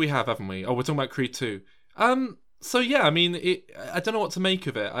Creed? We have, haven't we? Oh, we're talking about Creed 2. So yeah, I mean, I don't know what to make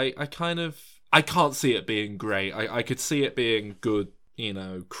of it. I can't see it being great. I could see it being good,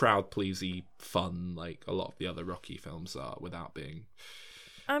 crowd pleasy fun, like a lot of the other Rocky films are, without being.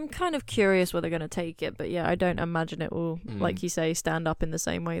 I'm kind of curious where they're going to take it, but yeah, I don't imagine it will, like you say, stand up in the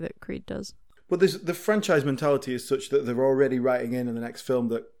same way that Creed does. Well, the franchise mentality is such that they're already writing in the next film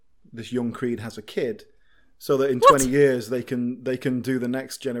that this young Creed has a kid, so that in 20 years they can do the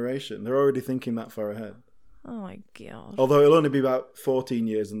next generation. They're already thinking that far ahead. Oh my god! Although it'll only be about 14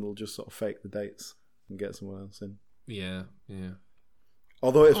 years, and they'll just sort of fake the dates and get someone else in. Yeah.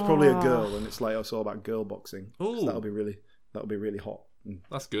 Although it's probably a girl, and it's all about girl boxing. Ooh. That'll be really hot.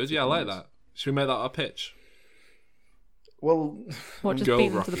 That's good. Yeah, I like that. Should we make that our pitch? Well, just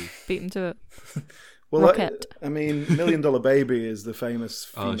beat them to it. Well, Rocket. I mean, $1 Million Baby is the famous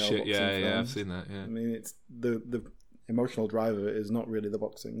female boxing film. Yeah, I've seen that. Yeah. I mean, it's the emotional driver is not really the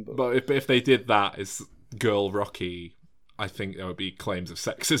boxing, but if they did that as Girl Rocky, I think there would be claims of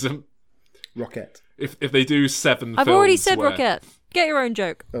sexism. Rocket. If they do 7 I've films already said Rocket. Get your own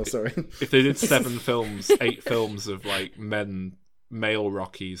joke. Oh, sorry. If they did 7 films, 8 films of male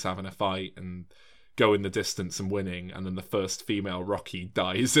Rockies having a fight and going the distance and winning, and then the first female Rocky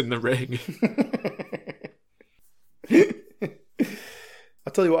dies in the ring.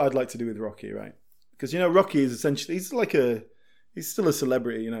 I'll tell you what I'd like to do with Rocky, right? Because, Rocky is essentially, he's still a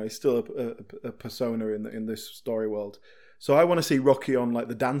celebrity, he's still a persona in this story world. So I want to see Rocky on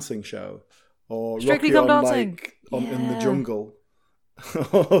the dancing show, or Strictly Rocky Come Dancing in the jungle,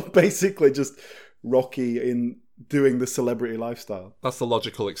 or basically just Rocky in doing the celebrity lifestyle. That's the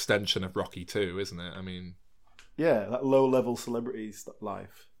logical extension of Rocky 2, isn't it? I mean, yeah, that low level celebrity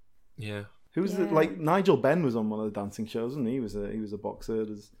life. Yeah. Who was it? Like Nigel Benn was on one of the dancing shows, and he was a boxer.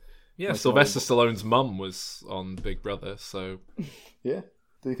 Yeah, Sylvester Stallone's mum was on Big Brother, so... Yeah.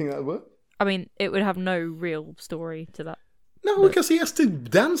 Do you think that would work? I mean, it would have no real story to that. No, because he has to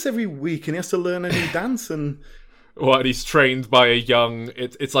dance every week, and he has to learn a new dance, and... Well, he's trained by a young...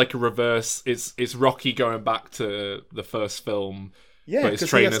 It's like a reverse... It's Rocky going back to the first film, but his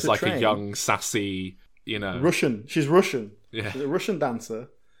trainer's like a young, sassy, Russian. She's Russian. Yeah. She's a Russian dancer,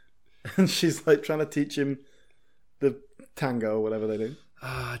 and she's like trying to teach him the tango or whatever they do.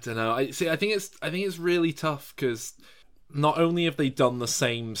 I don't know. I think it's really tough because not only have they done the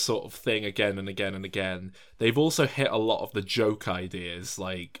same sort of thing again and again and again, they've also hit a lot of the joke ideas.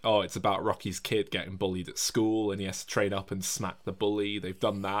 Like, it's about Rocky's kid getting bullied at school and he has to train up and smack the bully. They've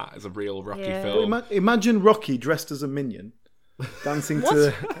done that as a real Rocky film. Imagine Rocky dressed as a minion, dancing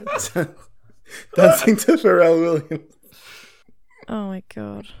to dancing to Pharrell Williams. Oh my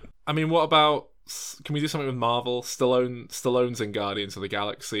god! I mean, what about? Can we do something with Marvel? Stallone's in Guardians of the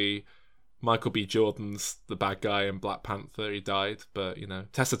Galaxy. Michael B. Jordan's the bad guy in Black Panther. He died, but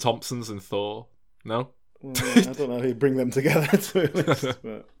Tessa Thompson's in Thor. No, I don't know how you bring them together. To be honest,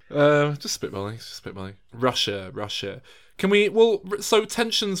 but... just spitballing. Russia. Can we? Well, so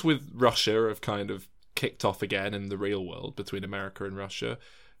tensions with Russia have kind of kicked off again in the real world between America and Russia.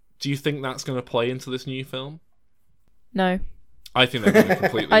 Do you think that's going to play into this new film? No. I think they're going to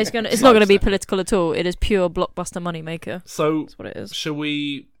completely... It's not going to be political at all. It is pure blockbuster moneymaker. So, that's what it is. Should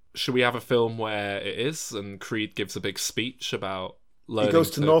we have a film where it is, and Creed gives a big speech about learning He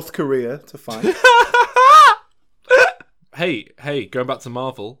goes to North Korea to fight. Hey, going back to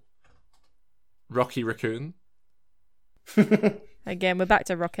Marvel, Rocky Raccoon. Again, we're back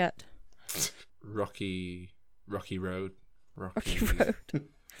to Rocket. Rocky Road. Rocky Road.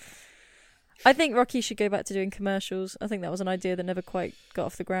 I think Rocky should go back to doing commercials. I think that was an idea that never quite got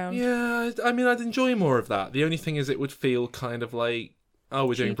off the ground. Yeah, I mean, I'd enjoy more of that. The only thing is it would feel kind of like,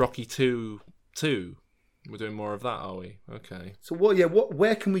 we're doing Rocky 2. We're doing more of that, are we? Okay. So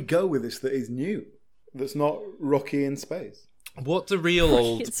where can we go with this that is new? That's not Rocky in space? What do real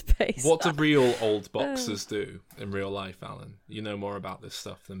old boxers do in real life, Alan? You know more about this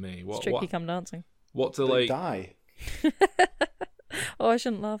stuff than me. Strictly Come Dancing. What do they die? Oh, I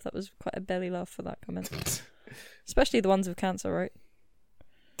shouldn't laugh. That was quite a belly laugh for that comment. Especially the ones with cancer, right?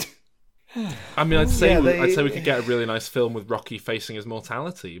 I mean, I'd say we could get a really nice film with Rocky facing his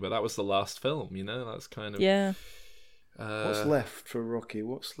mortality, but that was the last film, That's kind of... Yeah. What's left for Rocky?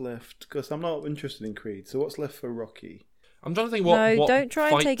 What's left? Because I'm not interested in Creed, so what's left for Rocky? I'm trying to think what don't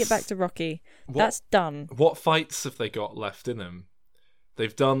try and take it back to Rocky. That's done. What fights have they got left in him?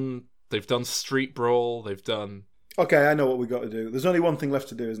 They've done Street Brawl, they've done... Okay, I know what we got to do. There's only one thing left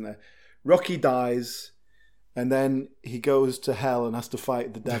to do, isn't there? Rocky dies, and then he goes to hell and has to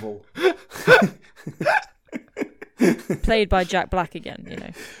fight the devil. Played by Jack Black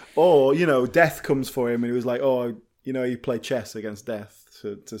again, Or, death comes for him and he was like, you play chess against death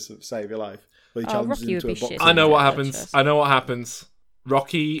to save your life. Well, he challenges him to a boxing. I know what happens.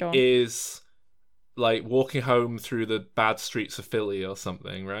 Rocky is like walking home through the bad streets of Philly or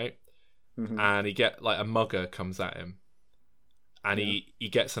something, right? Mm-hmm. And a mugger comes at him, and he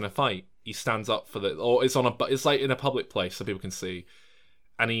gets in a fight. He stands up for it's like in a public place so people can see,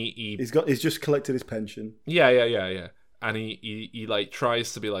 and he's just collected his pension. Yeah. And he like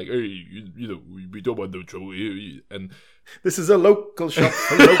tries to be like, hey, we don't want no trouble here, and this is a local shop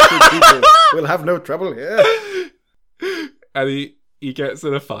for local people. We'll have no trouble here. And he gets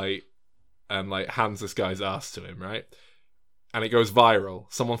in a fight and like hands this guy's ass to him, right? And it goes viral.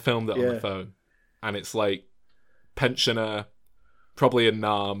 Someone filmed it on the phone. And it's like, pensioner, probably in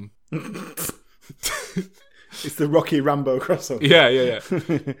Nam. It's the Rocky Rambo crossover. Yeah.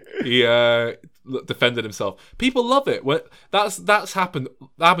 He defended himself. People love it. That's happened.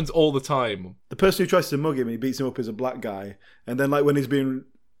 That happens all the time. The person who tries to mug him, he beats him up as a black guy. And then like when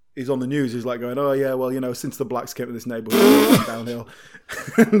he's on the news, he's like going, oh yeah, well, since the blacks came to this neighborhood, it's downhill.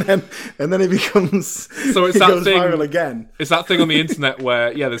 and then he becomes goes viral again. It's that thing on the internet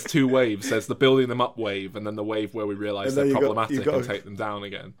where there's two waves. There's the building them up wave, and then the wave where we realise they're problematic and take them down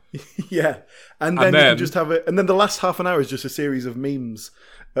again. Yeah, and then you can just have it. And then the last half an hour is just a series of memes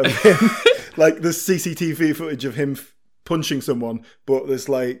of him, like the CCTV footage of him punching someone, but there's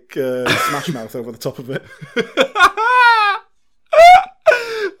like Smash Mouth over the top of it.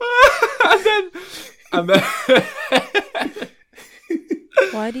 And then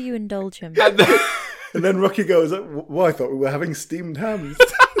why do you indulge him? And then Rocky goes, well, I thought we were having steamed hams.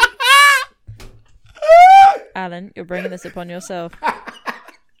 Alan, you're bringing this upon yourself.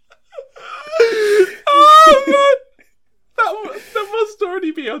 Oh, man. That must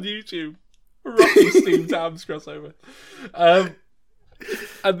already be on YouTube. Rocky steamed hams crossover. And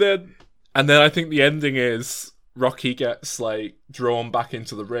then I think the ending is Rocky gets like drawn back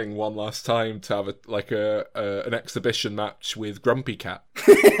into the ring one last time to have an exhibition match with Grumpy Cat.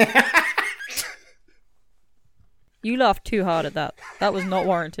 You laughed too hard at that. That was not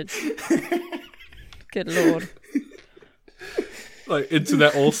warranted. Good lord. Like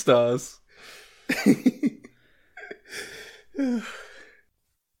Internet All-Stars.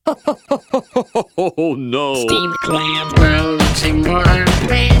 Oh no! Steamed clams, well, seem more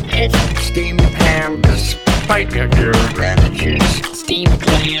red. Steamed ham, despite your ravages. Steamed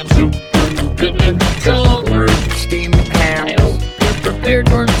clams, super good and sour. Steamed ham, I hope you're prepared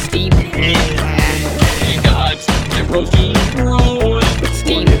for steamed ham. God's my roasted roll.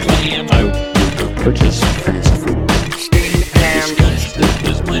 Steamed clam, I hope you purchase fast food. Steamed ham, this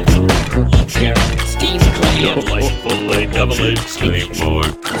is my cookie chair. Steamed clam, Delightfully devilish Seymour.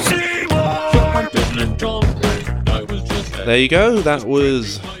 There you go, that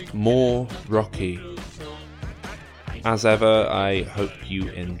was more Rocky. As ever, I hope you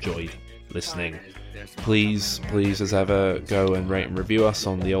enjoyed listening. Please, as ever, go and rate and review us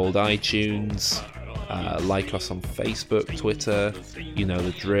on the old iTunes. Like us on Facebook, Twitter, you know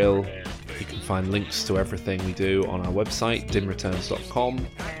the drill. You can find links to everything we do on our website, dimreturns.com.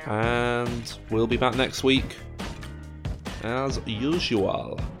 And we'll be back next week, as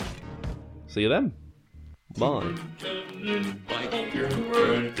usual. See you then. Bye.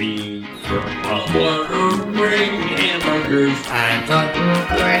 Hamburgers. I thought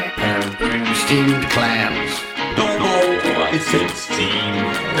steamed clams. Don't know why I said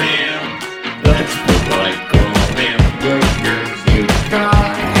steamed clams. That's what I call hamburgers. You got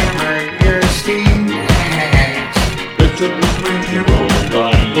hamburgers, steamed clams. It's a pretty roll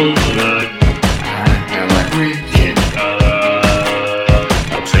by blood. I like region.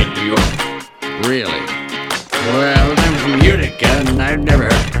 Upstate New York. Really? Well, I'm from Utica, and I've never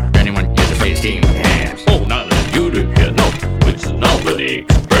heard anyone use the phrase steamed hams. Oh, not in Utica, no. It's an Albany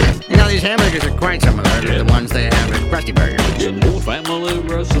expression. You know, these hamburgers are quite similar to the ones they have at Krusty Burger. It's an old family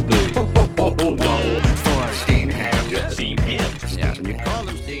recipe.